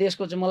तपाईँको यो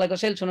देशको चाहिँ मलाई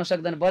कसैले छुन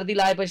सक्दैन। वर्दी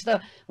लगाएपछि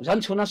त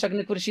झन् छुन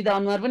सक्ने कुर्सी द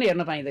अनुहार पनि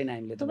हेर्न पाइँदैन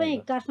हामीले। तपाईँ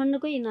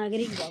काठमाडौँकै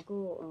नागरिक भएको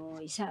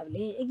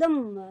हिसाबले एकदम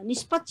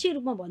निष्पक्ष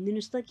रूपमा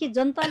भनिदिनुहोस् त, के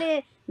जनताले,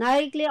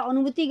 नागरिकले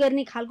अनुभूति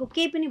गर्ने खालको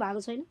केही पनि भएको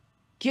छैन?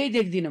 केही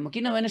देख्दिनँ म।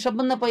 किनभने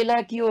सबभन्दा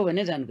पहिला के हो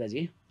भने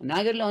जानुकाजी,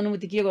 नागरिकले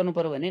अनुमति के गर्नु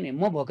पर्यो भने नि,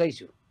 म भोकै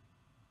छु,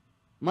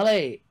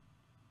 मलाई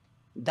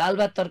दाल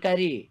भात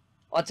तरकारी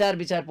अचार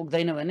विचार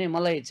पुग्दैन भने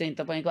मलाई चाहिँ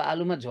तपाईँको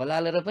आलुमा झोल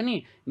हालेर पनि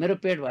मेरो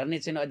पेट भर्ने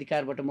चाहिँ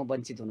अधिकारबाट म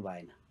वञ्चित हुनु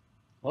भएन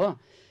हो।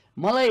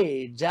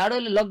 मलाई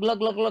जाडोले लग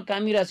लग लग लग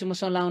कामिरहेको छु,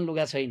 मसँग लाउनु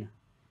लुगा छैन,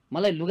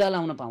 मलाई लुगा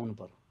लाउन पाउनु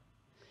पर्यो।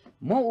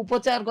 म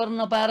उपचार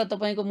गर्न नपाएर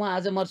तपाईँको म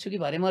आज मर्छु कि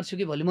भरे मर्छु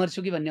कि भोलि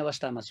मर्छु कि भन्ने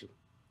अवस्थामा छु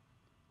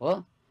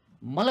हो।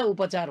 मलाई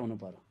उपचार हुनु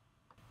पर्यो,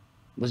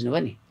 बुझ्नुभयो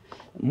नि।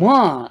 म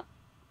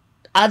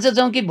आज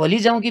जाउँ कि भोलि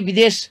जाउँ कि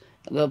विदेश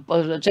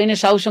चाहिँ नि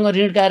साउसँग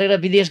ऋण काटेर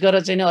विदेश गएर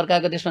चाहिँ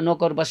अर्काको देशमा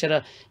नोकर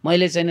बसेर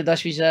मैले चाहिँ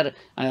 10-20 हजार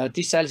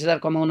 30-40 हजार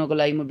कमाउनको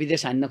लागि म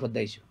विदेश हान्न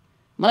खोज्दैछु।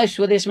 मलाई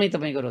स्वदेशमै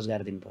तपाईँको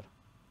रोजगार दिनु पर्यो।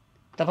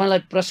 तपाईँलाई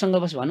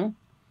प्रसङ्गवश भनौँ,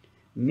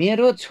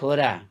 मेरो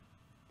छोरा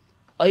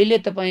अहिले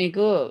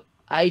तपाईँको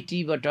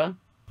आइटीबाट,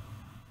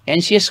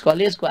 एनसिएस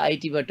कलेजको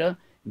आइटीबाट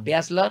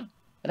ब्याचलर,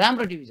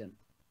 राम्रो डिभिजन,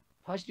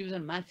 फर्स्ट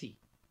डिभिजन माथि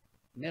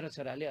मेरो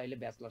छोराले अहिले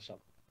ब्याचलर सक्यो।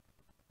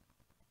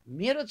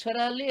 मेरो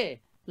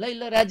छोराले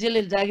ल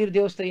राज्यले जागिर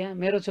दियोस् त यहाँ,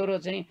 मेरो छोरो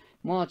चाहिँ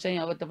म चाहिँ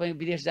अब तपाईँ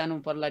विदेश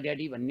जानु पर्ला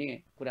ड्याडी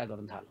भन्ने कुरा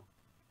गर्नु थाल्यो।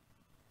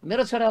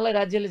 मेरो छोरालाई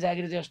राज्यले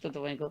जागिर दियोस् त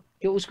तपाईँको,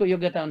 त्यो उसको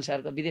योग्यता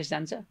अनुसारको विदेश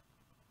जान्छ?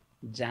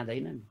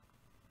 जाँदैन नि।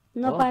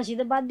 नपाएपछि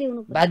त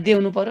बाध्य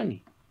हुनु पर्यो नि।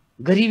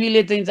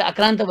 गरिबीले चाहिँ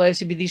आक्रान्त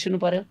भएपछि विदेशिनु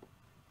पर्यो,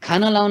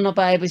 खाना लाउन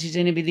नपाएपछि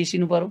चाहिँ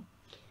विदेशिनु पर्यो।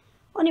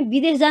 अनि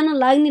विदेश जान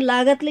लाग्ने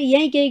लागतले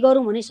यहीँ केही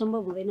गरौँ भने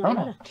सम्भव हुँदैन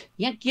होला।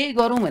 यहाँ केही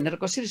गरौँ भनेर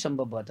कसरी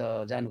सम्भव भयो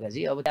त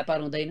जानुकाजी? अब व्यापार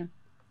हुँदैन,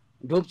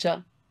 डुब्छ।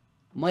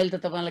 मैले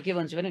त तपाईँलाई के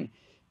भन्छु भने नि,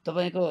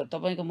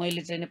 तपाईँको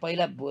मैले चाहिँ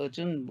पहिला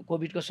जुन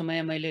कोभिडको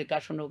समय मैले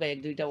काठमाडौँका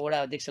 1-2टा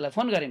वडा अध्यक्षलाई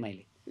फोन गरेँ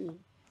मैले,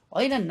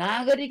 होइन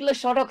नागरिकलाई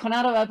सडक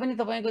खनाएर भए पनि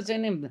तपाईँको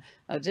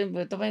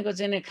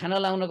चाहिँ खाना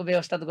लाउनको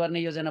व्यवस्था त गर्ने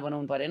योजना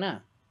बनाउनु परेन।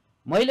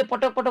 मैले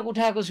पटक पटक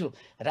उठाएको छु,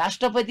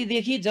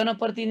 राष्ट्रपतिदेखि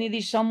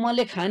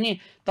जनप्रतिनिधिसम्मले खाने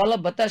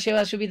तलब भत्ता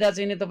सेवा सुविधा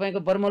चाहिँ तपाईँको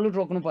बर्मलुट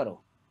रोक्नु पर्यो।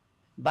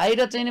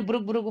 बाहिर चाहिँ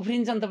बुरुक बुरुक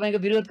उफ्रिन्छन्, तपाईँको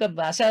विरोधका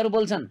भाषाहरू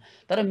बोल्छन्,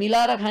 तर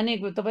मिलाएर खाने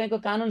तपाईँको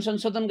कानुन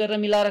संशोधन गरेर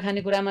मिलाएर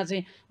खाने कुरामा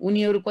चाहिँ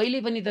उनीहरू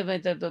कहिल्यै पनि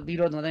तपाईँ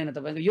विरोध हुँदैन।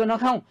 तपाईँको यो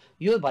नखाउँ,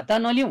 यो भत्ता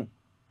नलिउँ,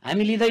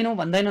 हामी लिँदैनौँ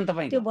भन्दैनन्।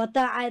 तपाईँ त्यो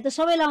भत्ता आयो त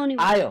सबैलाई आउने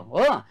आयो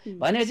हो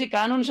भनेपछि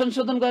कानुन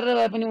संशोधन गरेर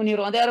भए पनि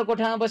उनीहरू अँध्यारो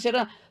कोठामा बसेर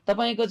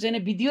तपाईँको चाहिँ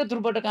विधिवत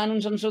रूपबाट कानुन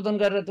संशोधन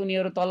गरेर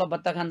उनीहरू तलब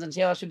भत्ता खान्छन्,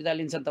 सेवा सुविधा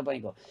लिन्छन्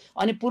तपाईँको।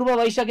 अनि पूर्व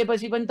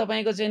भइसकेपछि पनि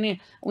तपाईँको चाहिँ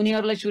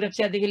उनीहरूलाई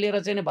सुरक्षादेखि लिएर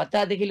चाहिँ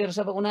भत्तादेखि लिएर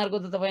सबै उनीहरूको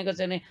त तपाईँको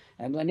चाहिँ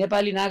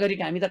नेपाली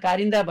नागरिक हामी त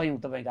कारिन्दा भयौँ,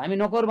 तपाईँको हामी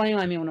नोकर भयौँ।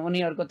 हामी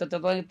उनीहरूको त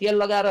तपाईँको तेल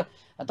लगाएर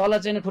तल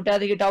चाहिँ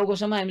खुट्टादेखि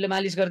टाउकोसम्म हामीले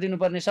मालिस गरिदिनु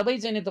पर्ने, सबै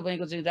चाहिँ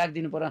तपाईँको चाहिँ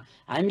राखिदिनु पर्यो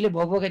हामीले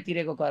भोगभोगै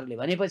तिरेको करले।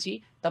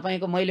 भनेपछि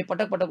तपाईँको मैले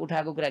पटक पटक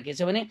उठाएको कुरा के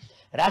छ भने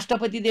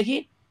राष्ट्रपतिदेखि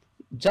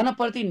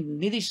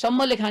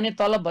जनप्रतिनिधिसम्मले खाने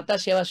तलब भत्ता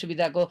सेवा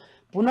सुविधाको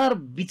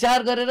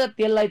पुनर्विचार गरेर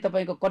त्यसलाई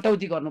तपाईँको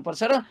कटौती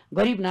गर्नुपर्छ र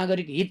गरिब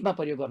नागरिक हितमा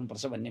प्रयोग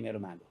गर्नुपर्छ भन्ने मेरो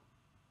माग हो।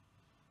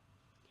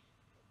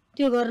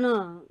 त्यो गर्न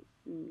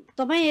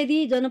तपाईँ यदि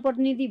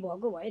जनप्रतिनिधि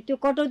भएको भए त्यो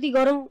कटौती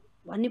गरौँ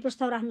भन्ने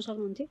प्रस्ताव राख्न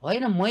सक्नुहुन्थ्यो?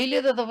 होइन,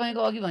 मैले त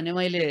तपाईँको अघि भने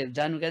मैले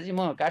जानुकाजी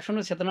म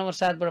काठमाडौँ क्षेत्र नम्बर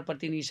 7बाट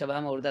प्रतिनिधि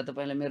सभामा उठ्दा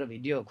तपाईँले मेरो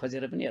भिडियो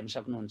खोजेर पनि हेर्न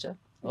सक्नुहुन्छ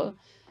हो।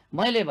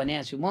 मैले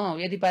भनेको छु, म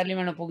यदि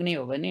पार्लियामेन्टमा पुग्ने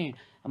हो भने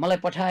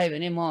मलाई पठायो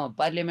भने म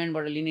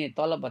पार्लियामेन्टबाट लिने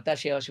तलब भत्ता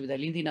सेवा सुविधा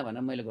लिँदिनँ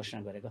भनेर मैले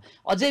घोषणा गरेको।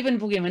 अझै पनि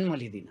पुगेँ भने म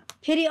लिँदिनँ।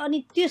 फेरि अनि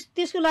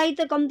त्यसको लागि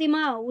त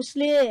कम्तीमा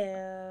उसले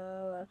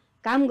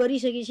काम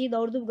गरिसकेपछि,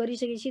 दौडधुप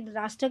गरिसकेपछि,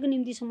 राष्ट्रको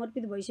निम्ति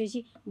समर्पित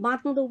भइसकेपछि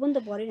बाँच्नु त ऊ पनि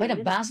त परेन।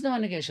 होइन, बाँच्न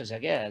भनेको यसो छ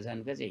क्या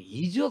जानुका चाहिँ,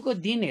 हिजोको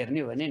दिन हेर्ने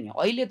हो भने नि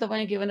अहिले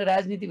तपाईँ के भने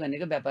राजनीति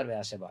भनेको व्यापार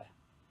व्यवसाय भयो,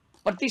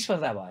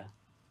 प्रतिस्पर्धा भयो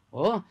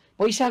हो,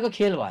 पैसाको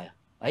खेल भयो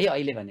है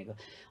अहिले भनेको।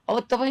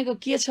 अब तपाईँको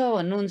के छ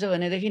भन्नुहुन्छ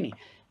भनेदेखि नि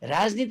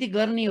राजनीति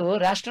गर्ने हो,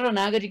 राष्ट्र र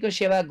नागरिकको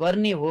सेवा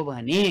गर्ने हो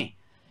भने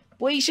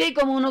पैसै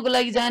कमाउनको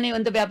लागि जाने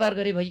भने त व्यापार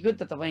गरे भइगयो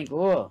त।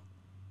 तपाईँको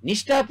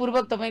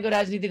निष्ठापूर्वक तपाईँको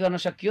राजनीति गर्न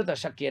सकियो त?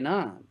 सकिएन।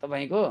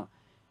 तपाईँको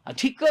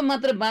ठिक्क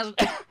मात्र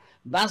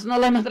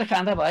बाँच्नलाई मात्र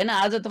खाँदा भएन।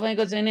 आज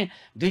तपाईँको चाहिँ नि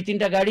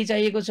 2-3टा गाडी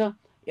चाहिएको छ,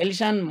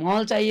 एलिसान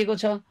महल चाहिएको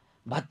छ,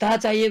 भत्ता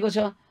चाहिएको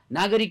छ,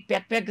 नागरिक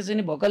प्याक प्याक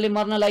चाहिँ भोकले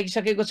मर्न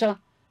लागिसकेको छ।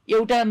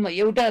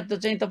 एउटा त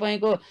चाहिँ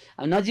तपाईँको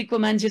नजिकको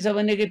मान्छे छ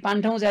भने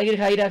पाँच ठाउँ जागिर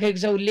खाइराखेको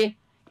छ उसले।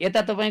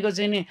 यता तपाईँको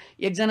चाहिँ नि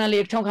एकजनाले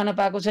एक ठाउँ खान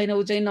पाएको छैन,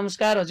 ऊ चाहिँ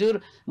नमस्कार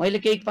हजुर मैले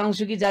केही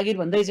पाउँछु कि जागिर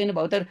भन्दै चाहिँ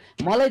भौतर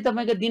मलाई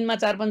तपाईँको दिनमा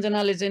 4-5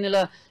 जनाले चाहिँ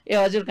ल ए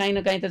हजुर काहीँ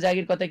न काहीँ त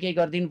जागिर कतै केही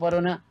गरिदिनु पर्यो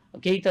न,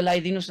 केही त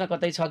लगाइदिनुहोस् न,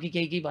 कतै छ कि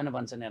केही भन्न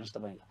भन्छन्। हेर्नुहोस्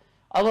तपाईँको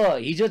अब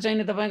हिजो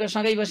चाहिँ तपाईँको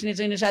सँगै बस्ने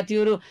चाहिँ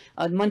साथीहरू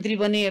मन्त्री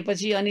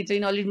बनेपछि अनि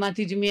चाहिँ अलिक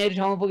माथि जिम्मेवारी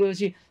ठाउँमा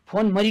पुगेपछि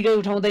फोन मरिगई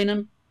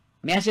उठाउँदैनन्,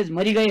 म्यासेज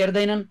मरिगई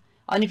हेर्दैनन्,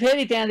 अनि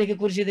फेरि त्यहाँदेखि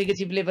कुर्सीदेखि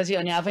चिप्लेपछि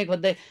अनि आफै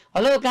खोज्दै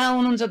हेलो कहाँ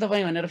हुनुहुन्छ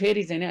तपाईँ भनेर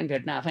फेरि चाहिँ अनि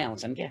भेट्न आफै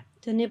आउँछन् क्या।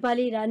 त्यो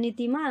नेपाली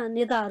राजनीतिमा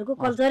नेताहरूको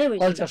कल्चरै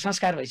भइसक्यो, कल्चर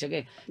संस्कार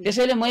भइसक्यो।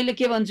 त्यसैले मैले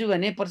के भन्छु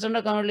भने प्रचण्ड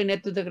कमलले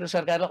नेतृत्व गरेको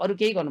सरकारलाई अरू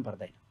केही गर्नु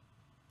पर्दैन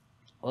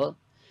हो।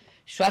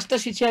 स्वास्थ्य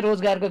शिक्षा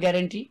रोजगारको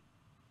ग्यारेन्टी,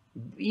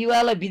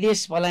 युवालाई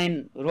विदेश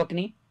पलायन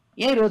रोक्ने,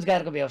 यही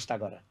रोजगारको व्यवस्था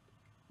गर।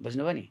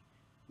 बुझ्नुभयो नि?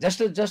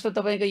 जस्तो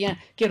तपाईँको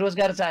यहाँ के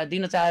रोजगार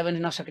दिन चाह्यो भने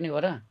नसक्ने हो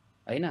र?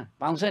 होइन,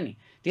 पाउँछ नि।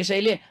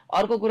 त्यसैले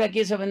अर्को कुरा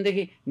के छ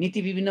भनेदेखि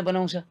नीति विभिन्न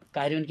बनाउँछ,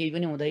 कार्यान्वयन केही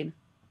पनि हुँदैन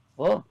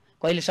हो।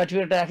 कहिले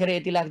सर्टिफिकेट राखेर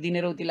यति लाख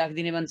दिने र उति लाख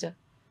दिने भन्छ,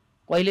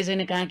 कहिले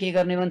चाहिँ कहाँ के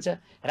गर्ने भन्छ।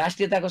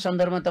 राष्ट्रियताको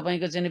सन्दर्भमा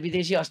तपाईँको चाहिँ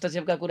विदेशी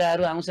हस्तक्षेपका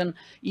कुराहरू आउँछन्,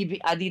 यी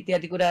आदि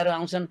इत्यादि कुराहरू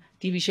आउँछन्।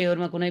 ती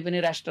विषयहरूमा कुनै पनि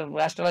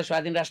राष्ट्रलाई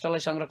स्वाधीन राष्ट्रलाई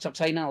संरक्षक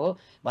छैन हो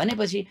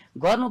भनेपछि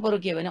गर्नु पर्यो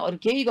के भने अरू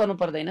केही गर्नु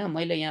पर्दैन।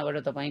 मैले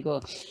यहाँबाट तपाईँको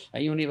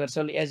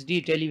युनिभर्सल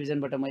एचडी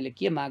टेलिभिजनबाट मैले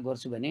के माग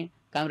गर्छु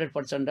भने कामरेड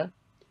प्रचण्ड,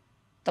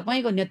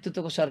 तपाईँको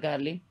नेतृत्वको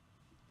सरकारले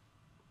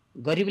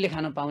गरिबले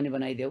खान पाउने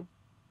बनाइदेऊ,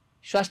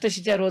 स्वास्थ्य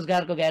शिक्षा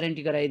रोजगारको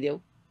ग्यारेन्टी गराइदेऊ,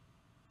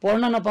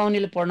 पढ्न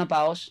नपाउनेले पढ्न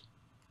पाओस्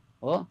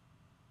हो।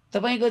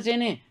 तपाईँको चाहिँ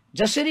नि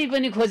जसरी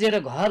पनि खोजेर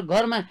घर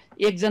घरमा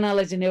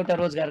एकजनालाई चाहिँ एउटा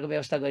रोजगारको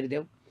व्यवस्था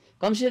गरिदेऊ।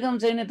 कमसेकम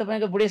चाहिँ नि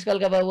तपाईँको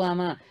बुढेसकालका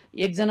बाबुआमा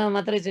एकजना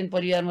मात्रै चाहिँ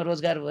परिवारमा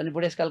रोजगार भयो भने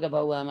बुढेसकालका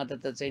बाबुआमा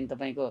त चाहिँ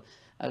तपाईँको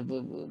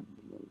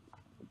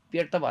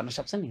पेट त भर्न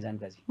सक्छ नि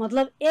जानकाजी।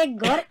 मतलब एक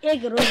घर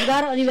एक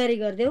रोजगार अनिवार्य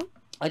गरिदेऊ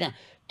होइन,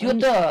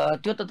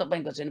 त्यो त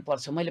तपाईँको चाहिँ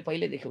पर्छ। मैले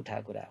पहिल्यैदेखि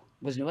उठाएको कुरा हो,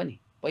 बुझ्नुभयो नि,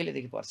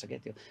 पहिल्यैदेखि पर्छ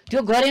क्या त्यो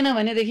गरेन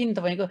भनेदेखि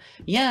तपाईँको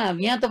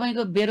यहाँ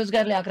तपाईँको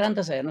बेरोजगारले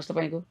आक्रान्त छ।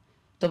 हेर्नुहोस्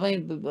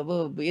तपाईँ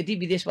अब यति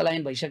विदेश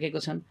पलायन भइसकेको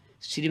छन्,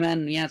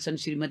 श्रीमान यहाँ छन्,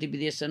 श्रीमती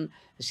विदेश छन्,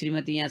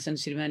 श्रीमती यहाँ छन्,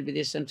 श्रीमान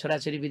विदेश छन्,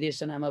 छोराछोरी विदेश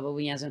छन्, आमा बाबु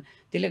यहाँ छन्।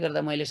 त्यसले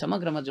गर्दा मैले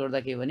समग्रमा जोड्दा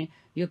के भने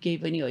यो केही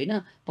पनि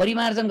होइन।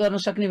 परिमार्जन गर्न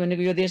सक्ने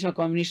भनेको यो देशमा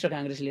कम्युनिस्ट र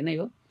काङ्ग्रेसले नै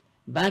हो।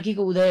 बाँकीको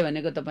उदय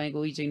भनेको तपाईँको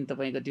उही चाहिँ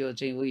तपाईँको त्यो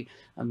चाहिँ उही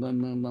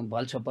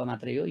भलछोप्पा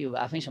मात्रै हो, यो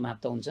आफै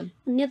समाप्त हुन्छन्।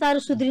 नेताहरू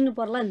सुध्रिनु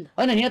पर्ला नि त।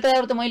 होइन,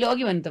 नेताहरू त मैले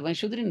अघि भने तपाईँ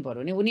सुध्रिनु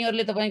पर्यो नि।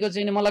 उनीहरूले तपाईँको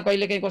चाहिँ मलाई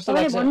कहिलेकाहीँ कस्तो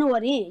लाग्छ भन्नु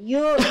भने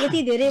यो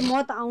यति धेरै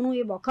मत आउनु,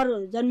 यो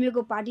भर्खर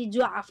जन्मिएको पार्टी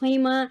जो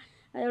आफैमा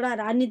एउटा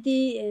राजनीति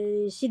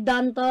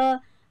सिद्धान्त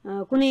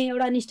कुनै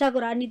एउटा निष्ठाको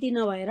राजनीति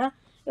नभएर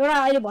एउटा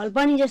अहिले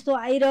भलपानी जस्तो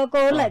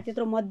आइरहेकोहरूलाई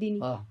त्यत्रो मत दिने,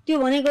 त्यो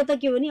भनेको त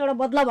के हो भने एउटा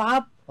बदला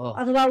भाव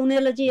अथवा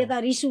उनीहरूले चाहिँ यता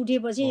रिस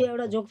उठेपछि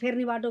एउटा झोक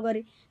फेर्ने बाटो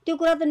गरे। त्यो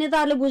कुरा त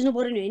नेताहरूले बुझ्नु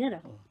पर्यो नि, होइन र?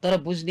 तर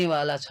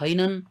बुझ्नेवाला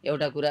छैनन्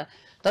एउटा कुरा।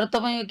 तर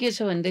तपाईँको के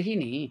छ भनेदेखि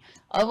नि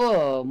अब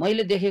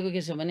मैले देखेको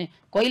के छ भने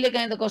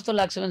कहिलेकाहीँ त कस्तो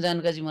लाग्छ भने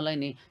जानकाजी मलाई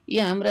नि, यी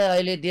हाम्रा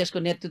अहिले देशको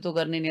नेतृत्व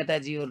गर्ने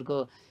नेताजीहरूको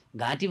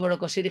घाँटीबाट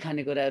कसरी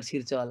खानेकुराहरू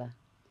छिर्छ होला।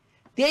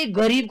 त्यही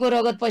गरिबको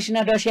रगत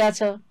पसिना डस्या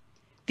छ,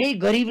 त्यही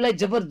गरिबलाई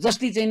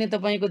जबरजस्ती चाहिँ नि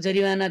तपाईँको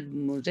जरिवाना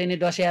चाहिँ नि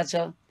डस्या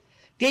छ,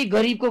 त्यही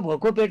गरिबको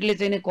भोको पेटले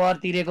चाहिँ नि कर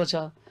तिरेको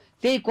छ,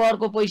 त्यही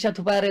करको पैसा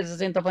थुपाएर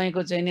चाहिँ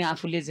तपाईँको चाहिँ नि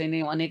आफूले चाहिँ नि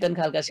अनेकन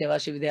खालका सेवा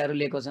सुविधाहरू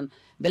लिएको छन्।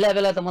 बेला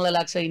बेला त मलाई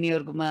लाग्छ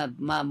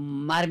यिनीहरूकोमा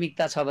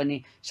मार्मिकता छ भने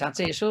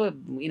साँच्चै यसो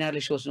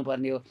यिनीहरूले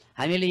सोच्नुपर्ने हो।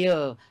 हामीले यो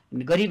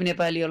गरिब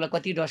नेपालीहरूलाई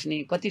कति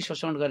डस्ने, कति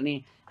शोषण गर्ने,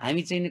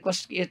 हामी चाहिँ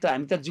यस्तो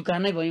हामी त जुका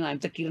नै भयौँ, हामी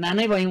त किर्ना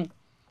नै भयौँ,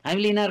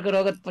 हामीले यिनीहरूको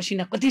रगत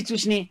पसिना कति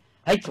चुस्ने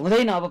है।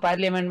 हुँदैन। अब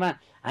पार्लियामेन्टमा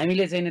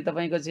हामीले चाहिँ नि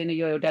तपाईँको चाहिँ नि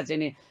यो एउटा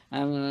चाहिँ नि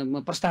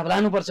प्रस्ताव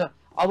लानुपर्छ।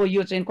 अब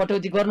यो चाहिँ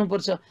कटौती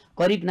गर्नुपर्छ,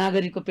 गरिब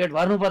नागरिकको पेट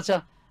भर्नुपर्छ।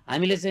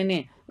 हामीले चाहिँ नि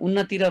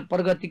उन्नति र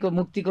प्रगतिको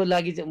मुक्तिको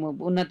लागि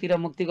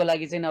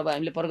चाहिँ अब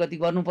हामीले प्रगति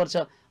गर्नुपर्छ।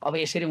 अब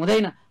यसरी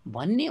हुँदैन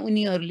भन्ने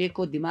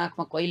उनीहरूको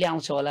दिमागमा कहिले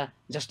आउँछ होला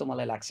जस्तो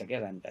मलाई लाग्छ क्या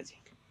रामकाजी।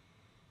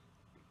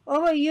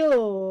 अब यो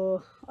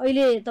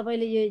अहिले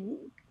तपाईँले यो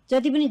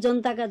जति पनि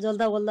जनताका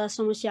जल्दा बल्दा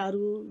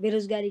समस्याहरू,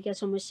 बेरोजगारीका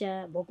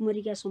समस्या,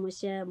 भोकमरीका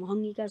समस्या,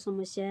 महँगीका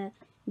समस्या,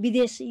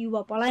 विदेश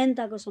युवा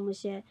पलायनताको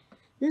समस्या,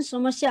 जुन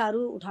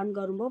समस्याहरू उठान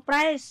गर्नुभयो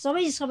प्राय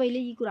सबैले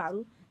यी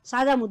कुराहरू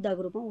साझा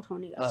मुद्दाको रूपमा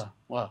उठाउने गर्छ,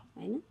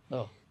 होइन?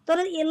 तर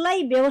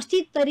यसलाई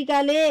व्यवस्थित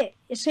तरिकाले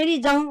यसरी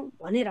जाउँ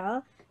भनेर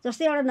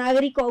जस्तै एउटा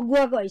नागरिकको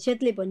अगुवाको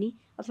हैसियतले पनि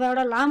अथवा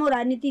एउटा लामो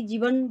राजनीतिक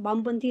जीवन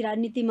वामपन्थी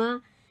राजनीतिमा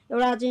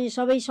एउटा चाहिँ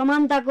सबै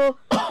समानताको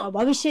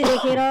भविष्य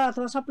देखेर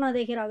अथवा सपना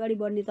देखेर अगाडि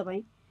बढ्ने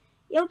तपाईँ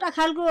एउटा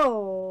खालको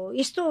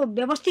यस्तो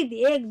व्यवस्थित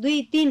 1 2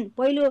 3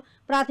 पहिलो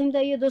प्राथमिकता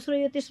यो, दोस्रो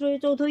यो, तेस्रो यो,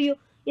 चौथो यो,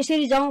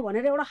 यसरी जाउँ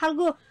भनेर एउटा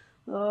खालको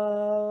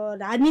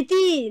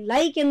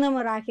राजनीतिलाई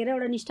केन्द्रमा राखेर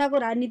एउटा निष्ठाको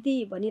राजनीति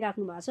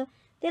भनिराख्नु भएको छ।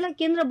 त्यसलाई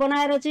केन्द्र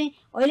बनाएर चाहिँ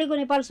अहिलेको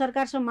नेपाल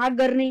सरकारसँग माग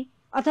गर्ने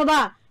अथवा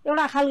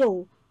एउटा खालको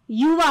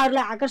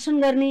युवाहरूलाई आकर्षण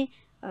गर्ने,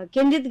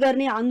 केन्द्रित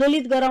गर्ने,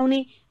 आन्दोलित गराउने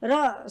र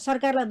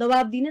सरकारलाई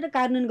दबाब दिने र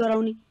कार्यान्वयन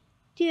गराउने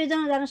त्यो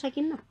योजना जान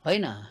सकिन्न?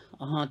 होइन,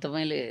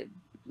 तपाईँले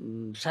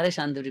साह्रै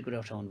सान्दर्भिक कुरा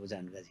उठाउनुभयो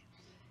जानकाजी।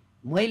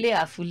 मैले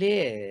आफूले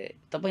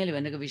तपाईँले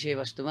भनेको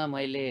विषयवस्तुमा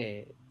मैले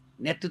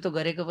नेतृत्व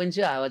गरेको पनि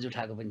छु, आवाज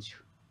उठाएको पनि छु।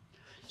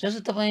 जस्तो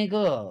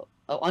तपाईँको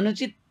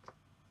अनुचित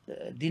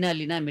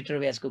दिनालिना मिटर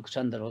ब्याजको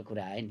सन्दर्भको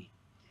कुरा आयो नि,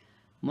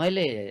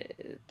 मैले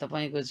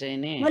तपाईँको चाहिँ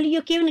नि मैले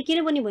यो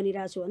किन पनि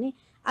भनिरहेको छु भने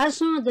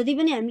आजसम्म जति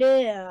पनि हामीले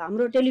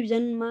हाम्रो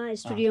टेलिभिजनमा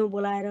स्टुडियोमा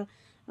बोलाएर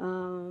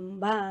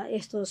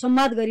यस्तो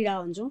संवाद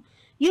गरिरहेको हुन्छौँ,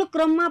 यो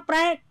क्रममा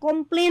प्राय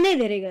कम्प्लेनै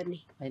धेरै गर्ने,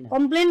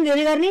 कम्प्लिट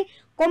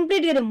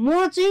गरेर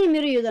म चाहिँ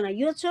मेरो योजना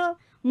यो छ,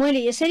 मैले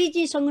यसरी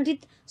चाहिँ सङ्गठित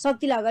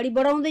शक्तिलाई अगाडि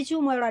बढाउँदैछु,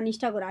 म एउटा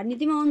निष्ठाको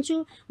राजनीतिमा हुन्छु,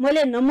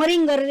 मैले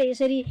नम्बरिङ गरेर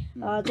यसरी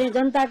चाहिँ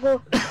जनताको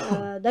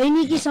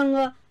दैनिकीसँग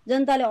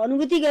जनताले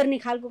अनुभूति गर्ने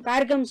खालको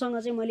कार्यक्रमसँग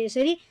चाहिँ मैले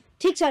यसरी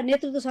ठिक छ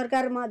नेतृत्व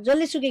सरकारमा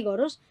जसले सुकै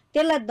गरोस्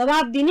त्यसलाई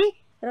दबाब दिने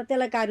र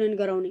त्यसलाई कार्यान्वयन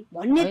गराउने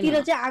भन्नेतिर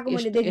चाहिँ आएको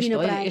मैले देख्दिनँ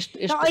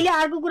प्रायः। र अहिले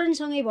अर्को कुरा नि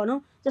सँगै भनौँ,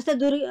 जस्तै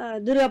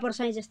दुर्गा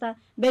प्रसाई जस्ता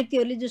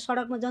व्यक्तिहरूले जो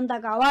सडकमा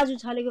जनताको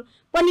आवाज उछालेको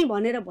पनि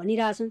भनेर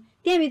भनिरहेछन्,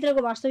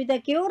 त्यहाँभित्रको वास्तविकता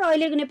के हो र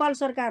अहिलेको नेपाल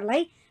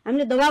सरकारलाई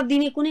हामीले दबाब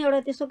दिने कुनै एउटा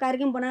त्यस्तो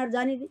कार्यक्रम बनाएर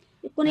जाने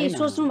कुनै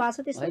सोच्नु भएको छ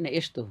त्यस्तो? होइन,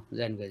 यस्तो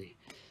जानकारी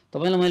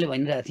तपाईँलाई मैले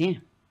भनिरहेको थिएँ,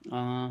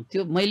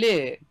 त्यो मैले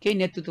केही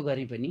नेतृत्व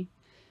गरेँ पनि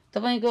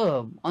तपाईँको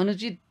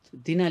अनुचित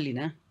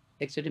दिनालिना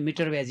एकचोटि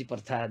मिटर ब्याजी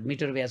प्रथा,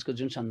 मिटर ब्याजको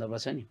जुन सन्दर्भ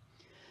छ नि,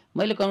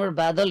 मैले कमरेड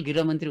बादल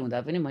गृहमन्त्री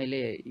हुँदा पनि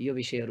मैले यो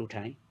विषयहरू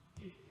उठाएँ।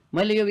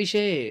 मैले यो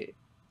विषय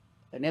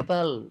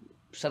नेपाल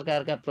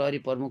सरकारका प्रहरी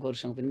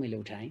प्रमुखहरूसँग पनि मैले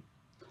उठाएँ।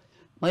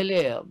 मैले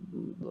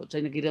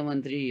चाहिँ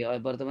गृहमन्त्री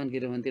वर्तमान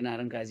गृहमन्त्री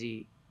नारायण काजी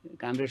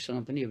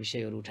कामरेडसँग पनि यो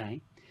विषयहरू उठाएँ।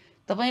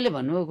 तपाईँले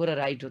भन्नुभएको कुरा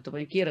राइट हो।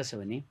 तपाईँ के रहेछ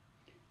भने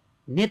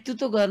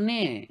नेतृत्व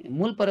गर्ने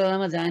मूल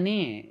प्रवाहमा जाने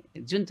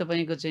जुन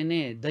तपाईँको चाहिँ नि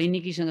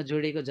दैनिकीसँग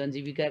जोडिएको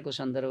जनजीविकाको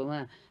सन्दर्भमा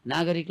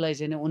नागरिकलाई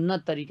चाहिँ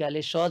उन्नत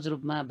तरिकाले सहज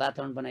रूपमा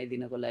वातावरण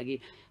बनाइदिनको लागि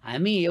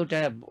हामी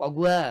एउटा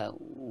अगुवा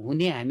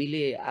हुने,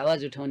 हामीले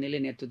आवाज उठाउनेले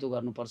नेतृत्व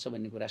गर्नुपर्छ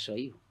भन्ने कुरा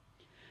सही हो।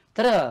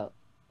 तर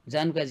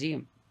जानुकाजी,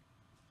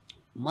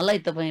 मलाई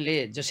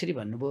तपाईँले जसरी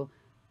भन्नुभयो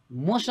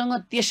मसँग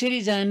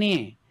त्यसरी जाने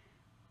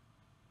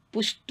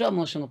पुष्ट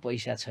मसँग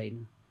पैसा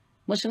छैन,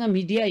 मसँग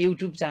मिडिया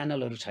युट्युब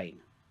च्यानलहरू छैन,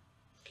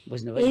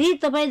 बुझ्नुभयो? यदि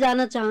तपाईँ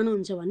जान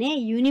चाहनुहुन्छ भने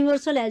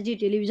युनिभर्सल एचडी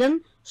टेलिभिजन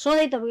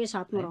सधैँ तपाईँको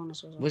साथमा रहन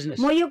सक्छ।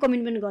 म यो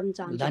कमिटमेन्ट गर्न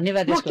चाहन्छु।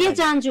 धन्यवाद। म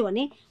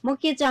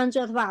के चाहन्छु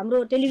अथवा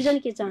हाम्रो टेलिभिजन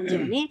के चाहन्छ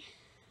भने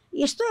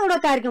यस्तो एउटा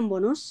कार्यक्रम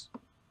बनोस्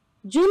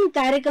जुन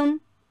कार्यक्रम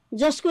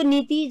जसको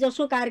नीति,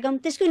 जसको कार्यक्रम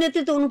त्यसको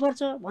नेतृत्व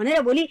हुनुपर्छ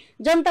भनेर भोलि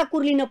जनता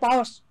कुर्लिन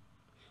पाओस्।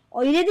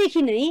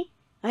 अहिलेदेखि नै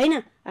होइन,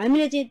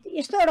 हामीले चाहिँ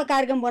यस्तो एउटा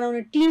कार्यक्रम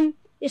बनाउने टिम,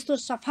 यस्तो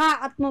सफा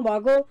आत्मा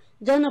भएको,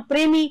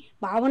 जनप्रेमी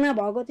भावना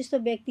भएको त्यस्तो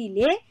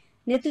व्यक्तिले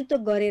नेतृत्व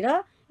गरेर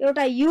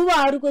एउटा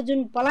युवाहरूको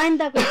जुन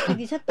पलायनताको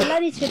स्थिति छ त्यसलाई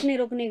नै छेक्ने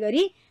रोक्ने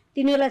गरी,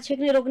 तिनीहरूलाई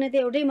छेक्ने रोक्ने त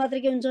एउटै मात्र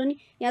के हुन्छ भने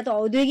यहाँ त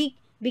औद्योगिक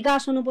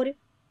विकास हुनु पर्यो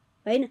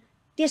होइन,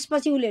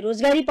 त्यसपछि उसले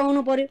रोजगारी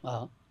पाउनु पर्यो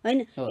होइन।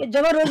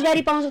 जब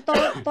रोजगारी पाउँछ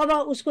तब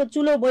उसको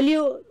चुलो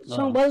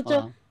बलियोसँग बल्छ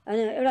होइन,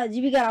 एउटा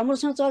जीविका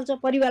राम्रोसँग चल्छ,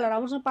 परिवारलाई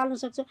राम्रोसँग पाल्न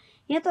सक्छ।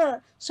 यहाँ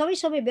त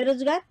सबै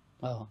बेरोजगार,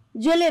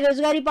 जसले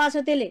रोजगारी पाछ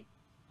त्यसले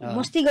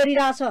मस्ती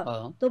गरिरहेछ,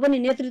 त्यो पनि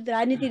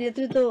राजनीति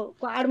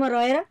नेतृत्वको आडमा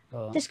रहेर।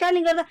 त्यस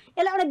कारणले गर्दा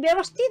यसलाई एउटा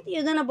व्यवस्थित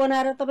योजना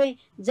बनाएर तपाईँ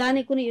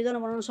जाने कुनै योजना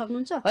बनाउन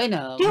सक्नुहुन्छ? होइन,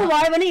 त्यो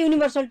भयो भने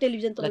युनिभर्सल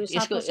टेलिभिजन तपाईँको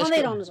साथमा सधैँ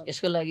रहन सक्छ।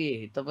 यसको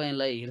लागि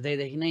तपाईँलाई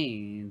हृदयदेखि नै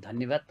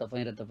धन्यवाद,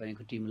 तपाईँ र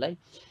तपाईँको टिमलाई।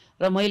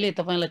 र मैले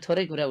तपाईँलाई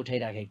थोरै कुरा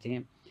उठाइराखेको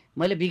थिएँ।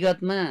 मैले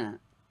विगतमा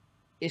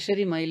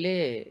यसरी मैले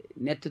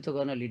नेतृत्व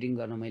गर्न, लिडिङ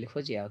गर्न मैले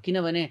खोजेँ।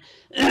 किनभने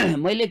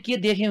मैले के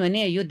देखेँ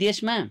भने यो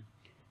देशमा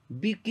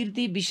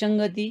विकृति,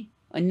 विसङ्गति,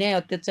 अन्याय,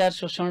 अत्याचार,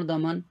 शोषण,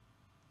 दमन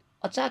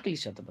अचाकली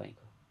छ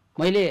तपाईँको।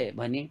 मैले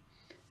भने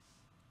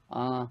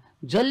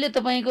जसले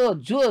तपाईँको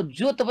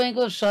जो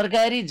तपाईँको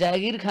सरकारी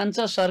जागिर खान्छ,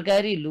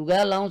 सरकारी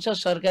लुगा लाउँछ,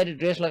 सरकारी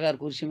ड्रेस लगाएर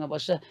कुर्सीमा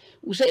बस्छ,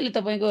 उसैले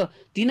तपाईँको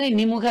तिनै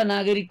निमुखा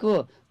नागरिकको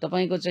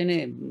तपाईँको चाहिँ नि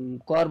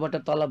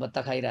करबाट तल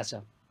भत्ता खाइरहेछ।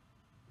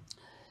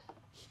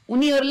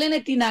 उनीहरूले नै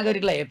ती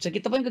नागरिकलाई हेप्छ कि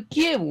तपाईँको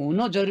के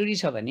हुनु जरुरी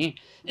छ भने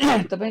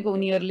तपाईँको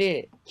उनीहरूले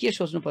के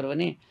सोच्नु पर्यो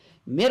भने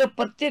मेरो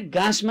प्रत्येक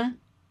गाँसमा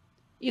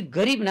यो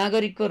गरिब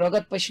नागरिकको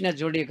रगत पसिना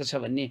जोडिएको छ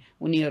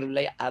भन्ने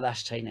उनीहरूलाई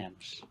आभास छैन।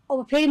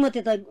 अब फेरि म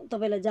त्यता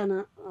तपाईँलाई जान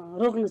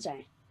रोक्न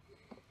चाहेँ।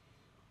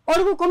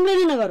 अरूको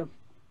कम्प्लेन नगरौँ,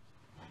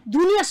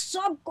 दुनियाँ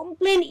सब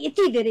कम्प्लेन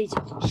यति धेरै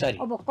छ।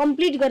 अब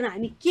कम्प्लिट गर्न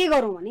हामी के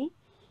गरौँ भने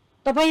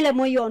तपाईँलाई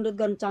म यो अनुरोध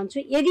गर्न चाहन्छु,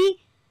 यदि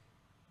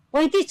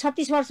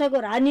 35-36 वर्षको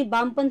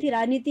वामपन्थी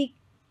राजनीतिक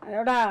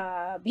एउटा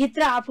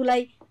भित्र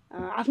आफूलाई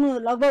आफ्नो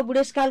लगभग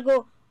बुढेसकालको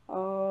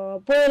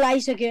पोल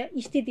आइसक्यो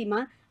स्थितिमा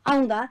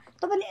आउँदा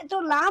तपाईँले यत्रो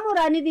लामो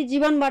राजनीतिक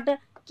जीवनबाट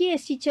के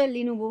शिक्षा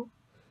लिनुभयो?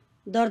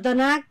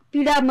 दर्दनाक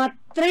पीडा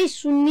मात्रै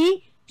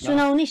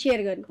सुनाउने,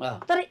 सेयर गर्ने।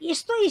 तर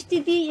यस्तो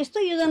स्थिति, यस्तो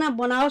योजना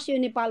बनाओस् यो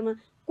नेपालमा,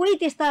 कोही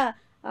त्यस्ता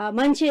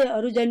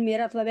मान्छेहरू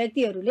जन्मिएर अथवा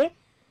व्यक्तिहरूले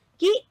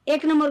कि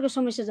 1 नम्बरको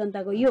समस्या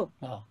जनताको यो,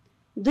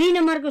 2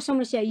 नम्बरको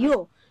समस्या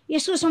यो,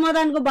 यसको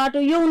समाधानको बाटो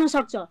यो हुन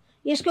सक्छ,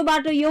 यसको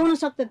बाटो यो हुन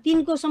सक्छ,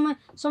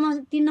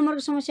 3 नम्बरको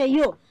समस्या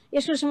यो,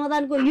 यसको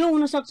समाधानको यो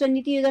हुन सक्छ,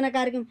 नीति योजना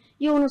कार्यक्रम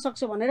यो हुन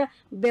सक्छ भनेर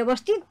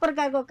व्यवस्थित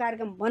प्रकारको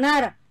कार्यक्रम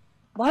बनाएर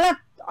भला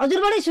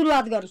हजुरबाटै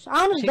सुरुवात गर्नुहोस्।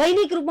 आउनुहोस्,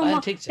 दैनिक रूपमा म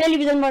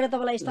टेलिभिजनबाट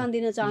तपाईँलाई स्थान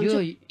दिन चाहन्छु।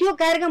 त्यो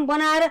कार्यक्रम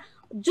बनाएर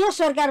जो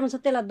सरकारमा छ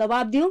त्यसलाई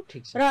दबाब दिउँ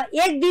र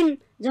एक दिन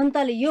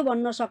जनताले यो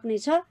भन्न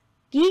सक्नेछ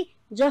कि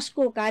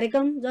जसको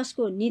कार्यक्रम,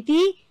 जसको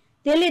नीति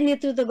त्यसले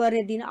नेतृत्व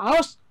गर्ने दिन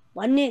आओस्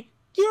भन्ने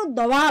त्यो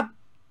दबाब,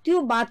 त्यो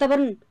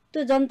वातावरण,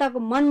 त्यो जनताको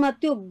मनमा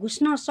त्यो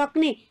घुस्न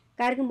सक्ने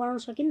कार्यक्रम बनाउन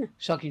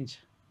सकिन्छ।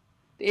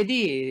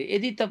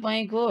 यदि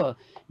तपाईँको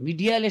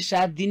मिडियाले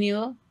साथ दिने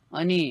हो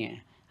अनि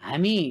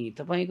हामी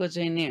तपाईँको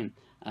चाहिँ नि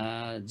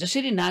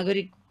जसरी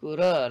नागरिक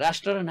र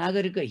राष्ट्र र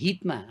नागरिकको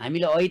हितमा,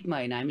 हामीले अहितमा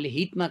होइन, हामीले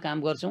हितमा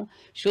काम गर्छौँ,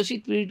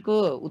 शोषित पीडितको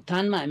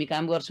उत्थानमा हामी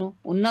काम गर्छौँ,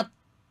 उन्नत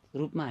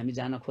रूपमा हामी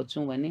जान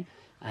खोज्छौँ भने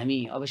हामी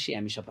अवश्य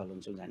हामी सफल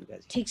हुन्छौँ।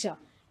 जानकारी ठिक छ।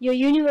 यो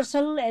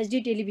युनिभर्सल एचडी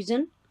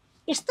टेलिभिजन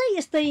यस्तै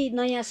यस्तै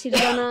नयाँ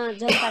सिर्जना,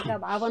 जनताका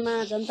भावना,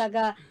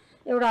 जनताका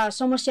एउटा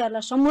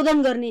समस्याहरूलाई सम्बोधन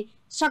गर्ने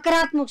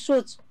सकारात्मक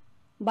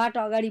सोचबाट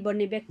अगाडि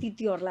बढ्ने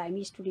व्यक्तित्वहरूलाई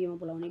हामी स्टुडियोमा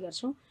बोलाउने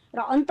गर्छौँ। र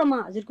अन्तमा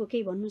हजुरको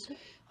केही भन्नु छ?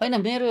 होइन,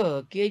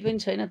 मेरो केही पनि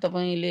छैन।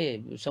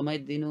 तपाईँले समय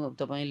दिनु,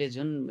 तपाईँले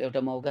जुन एउटा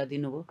मौका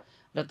दिनुभयो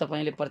र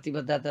तपाईँले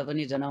प्रतिबद्धता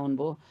पनि जनाउनु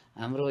भयो।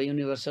 हाम्रो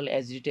युनिभर्सल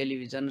एचडी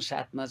टेलिभिजन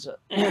साथमा छ,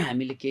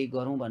 हामीले केही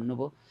गरौँ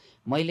भन्नुभयो।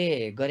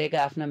 मैले गरेका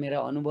आफ्ना मेरा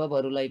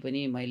अनुभवहरूलाई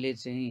पनि मैले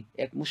चाहिँ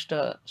एकमुष्ट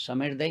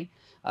समेट्दै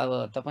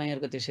अब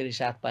तपाईँहरूको त्यसरी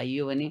साथ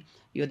पाइयो भने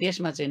यो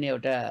देशमा चाहिँ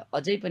एउटा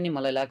अझै पनि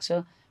मलाई लाग्छ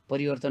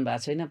परिवर्तन भएको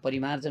छैन।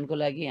 परिमार्जनको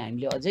लागि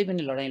हामीले अझै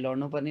पनि लडाइँ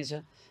लड्नुपर्ने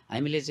छ।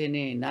 हामीले चाहिँ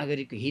नि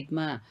नागरिक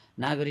हितमा,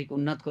 नागरिक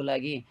उन्नतको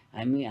लागि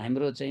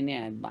हाम्रो चाहिँ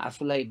नि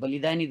आफूलाई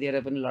बलिदानी दिएर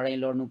पनि लडाइँ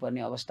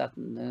लड्नुपर्ने अवस्था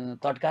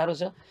तड्कारो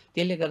छ।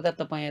 त्यसले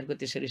गर्दा तपाईँहरूको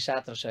त्यसरी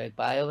साथ र सहयोग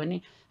पायो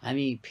भने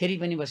हामी फेरि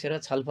पनि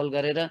बसेर छलफल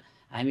गरेर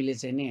हामीले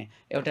चाहिँ नि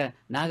एउटा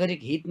नागरिक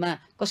हितमा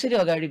कसरी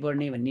अगाडि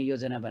बढ्ने भन्ने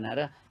योजना बनाएर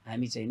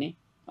हामी चाहिँ नि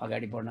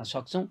अगाडि बढ्न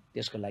सक्छौँ।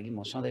 त्यसको लागि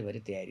म सधैँभरि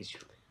तयारी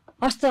छु।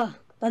 हस् त,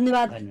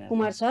 धन्यवाद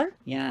कुमार सर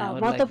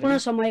महत्त्वपूर्ण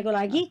समयको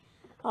लागि।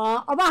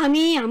 अब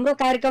हामी हाम्रो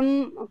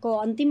कार्यक्रमको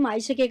अन्तिममा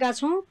आइसकेका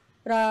छौँ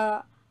र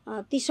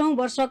 30औं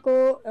वर्षको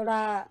एउटा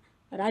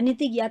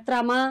राजनीतिक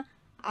यात्रामा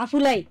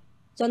आफूलाई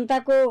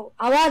जनताको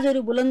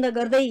आवाजहरू बुलन्द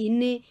गर्दै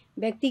हिँड्ने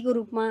व्यक्तिको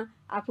रूपमा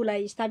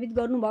आफूलाई स्थापित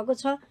गर्नुभएको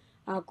छ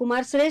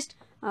कुमार श्रेष्ठ।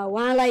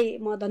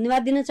 उहाँलाई म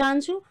धन्यवाद दिन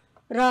चाहन्छु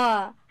र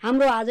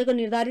हाम्रो आजको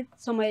निर्धारित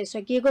समय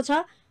सकिएको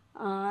छ।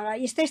 र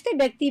यस्तै यस्तै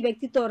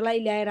व्यक्तित्वहरूलाई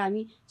ल्याएर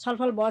हामी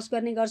छलफल बहस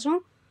गर्ने गर्छौँ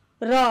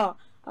र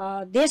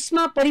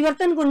देशमा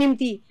परिवर्तनको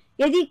निम्ति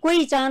यदि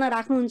कोही चाहना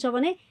राख्नुहुन्छ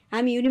भने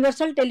हामी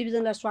युनिभर्सल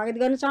टेलिभिजनलाई स्वागत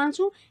गर्न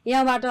चाहन्छौँ।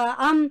 यहाँबाट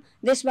आम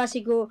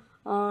देशवासीको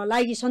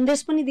लागि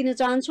सन्देश पनि दिन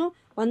चाहन्छौँ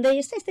भन्दै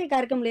यस्तै यस्तै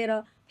कार्यक्रम लिएर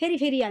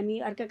फेरि हामी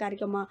अर्का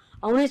कार्यक्रममा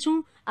आउनेछौँ।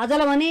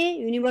 आजलाई भने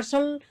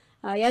युनिभर्सल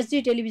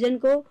एचडी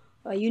टेलिभिजनको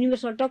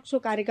युनिभर्सल टक सो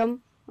कार्यक्रम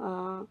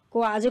को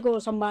आजको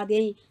संवाद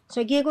यही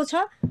सकिएको छ।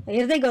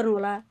 हेर्दै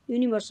गर्नुहोला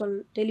युनिभर्सल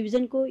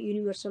टेलिभिजनको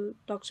युनिभर्सल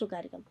टक सो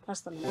कार्यक्रम।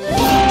 हस्त।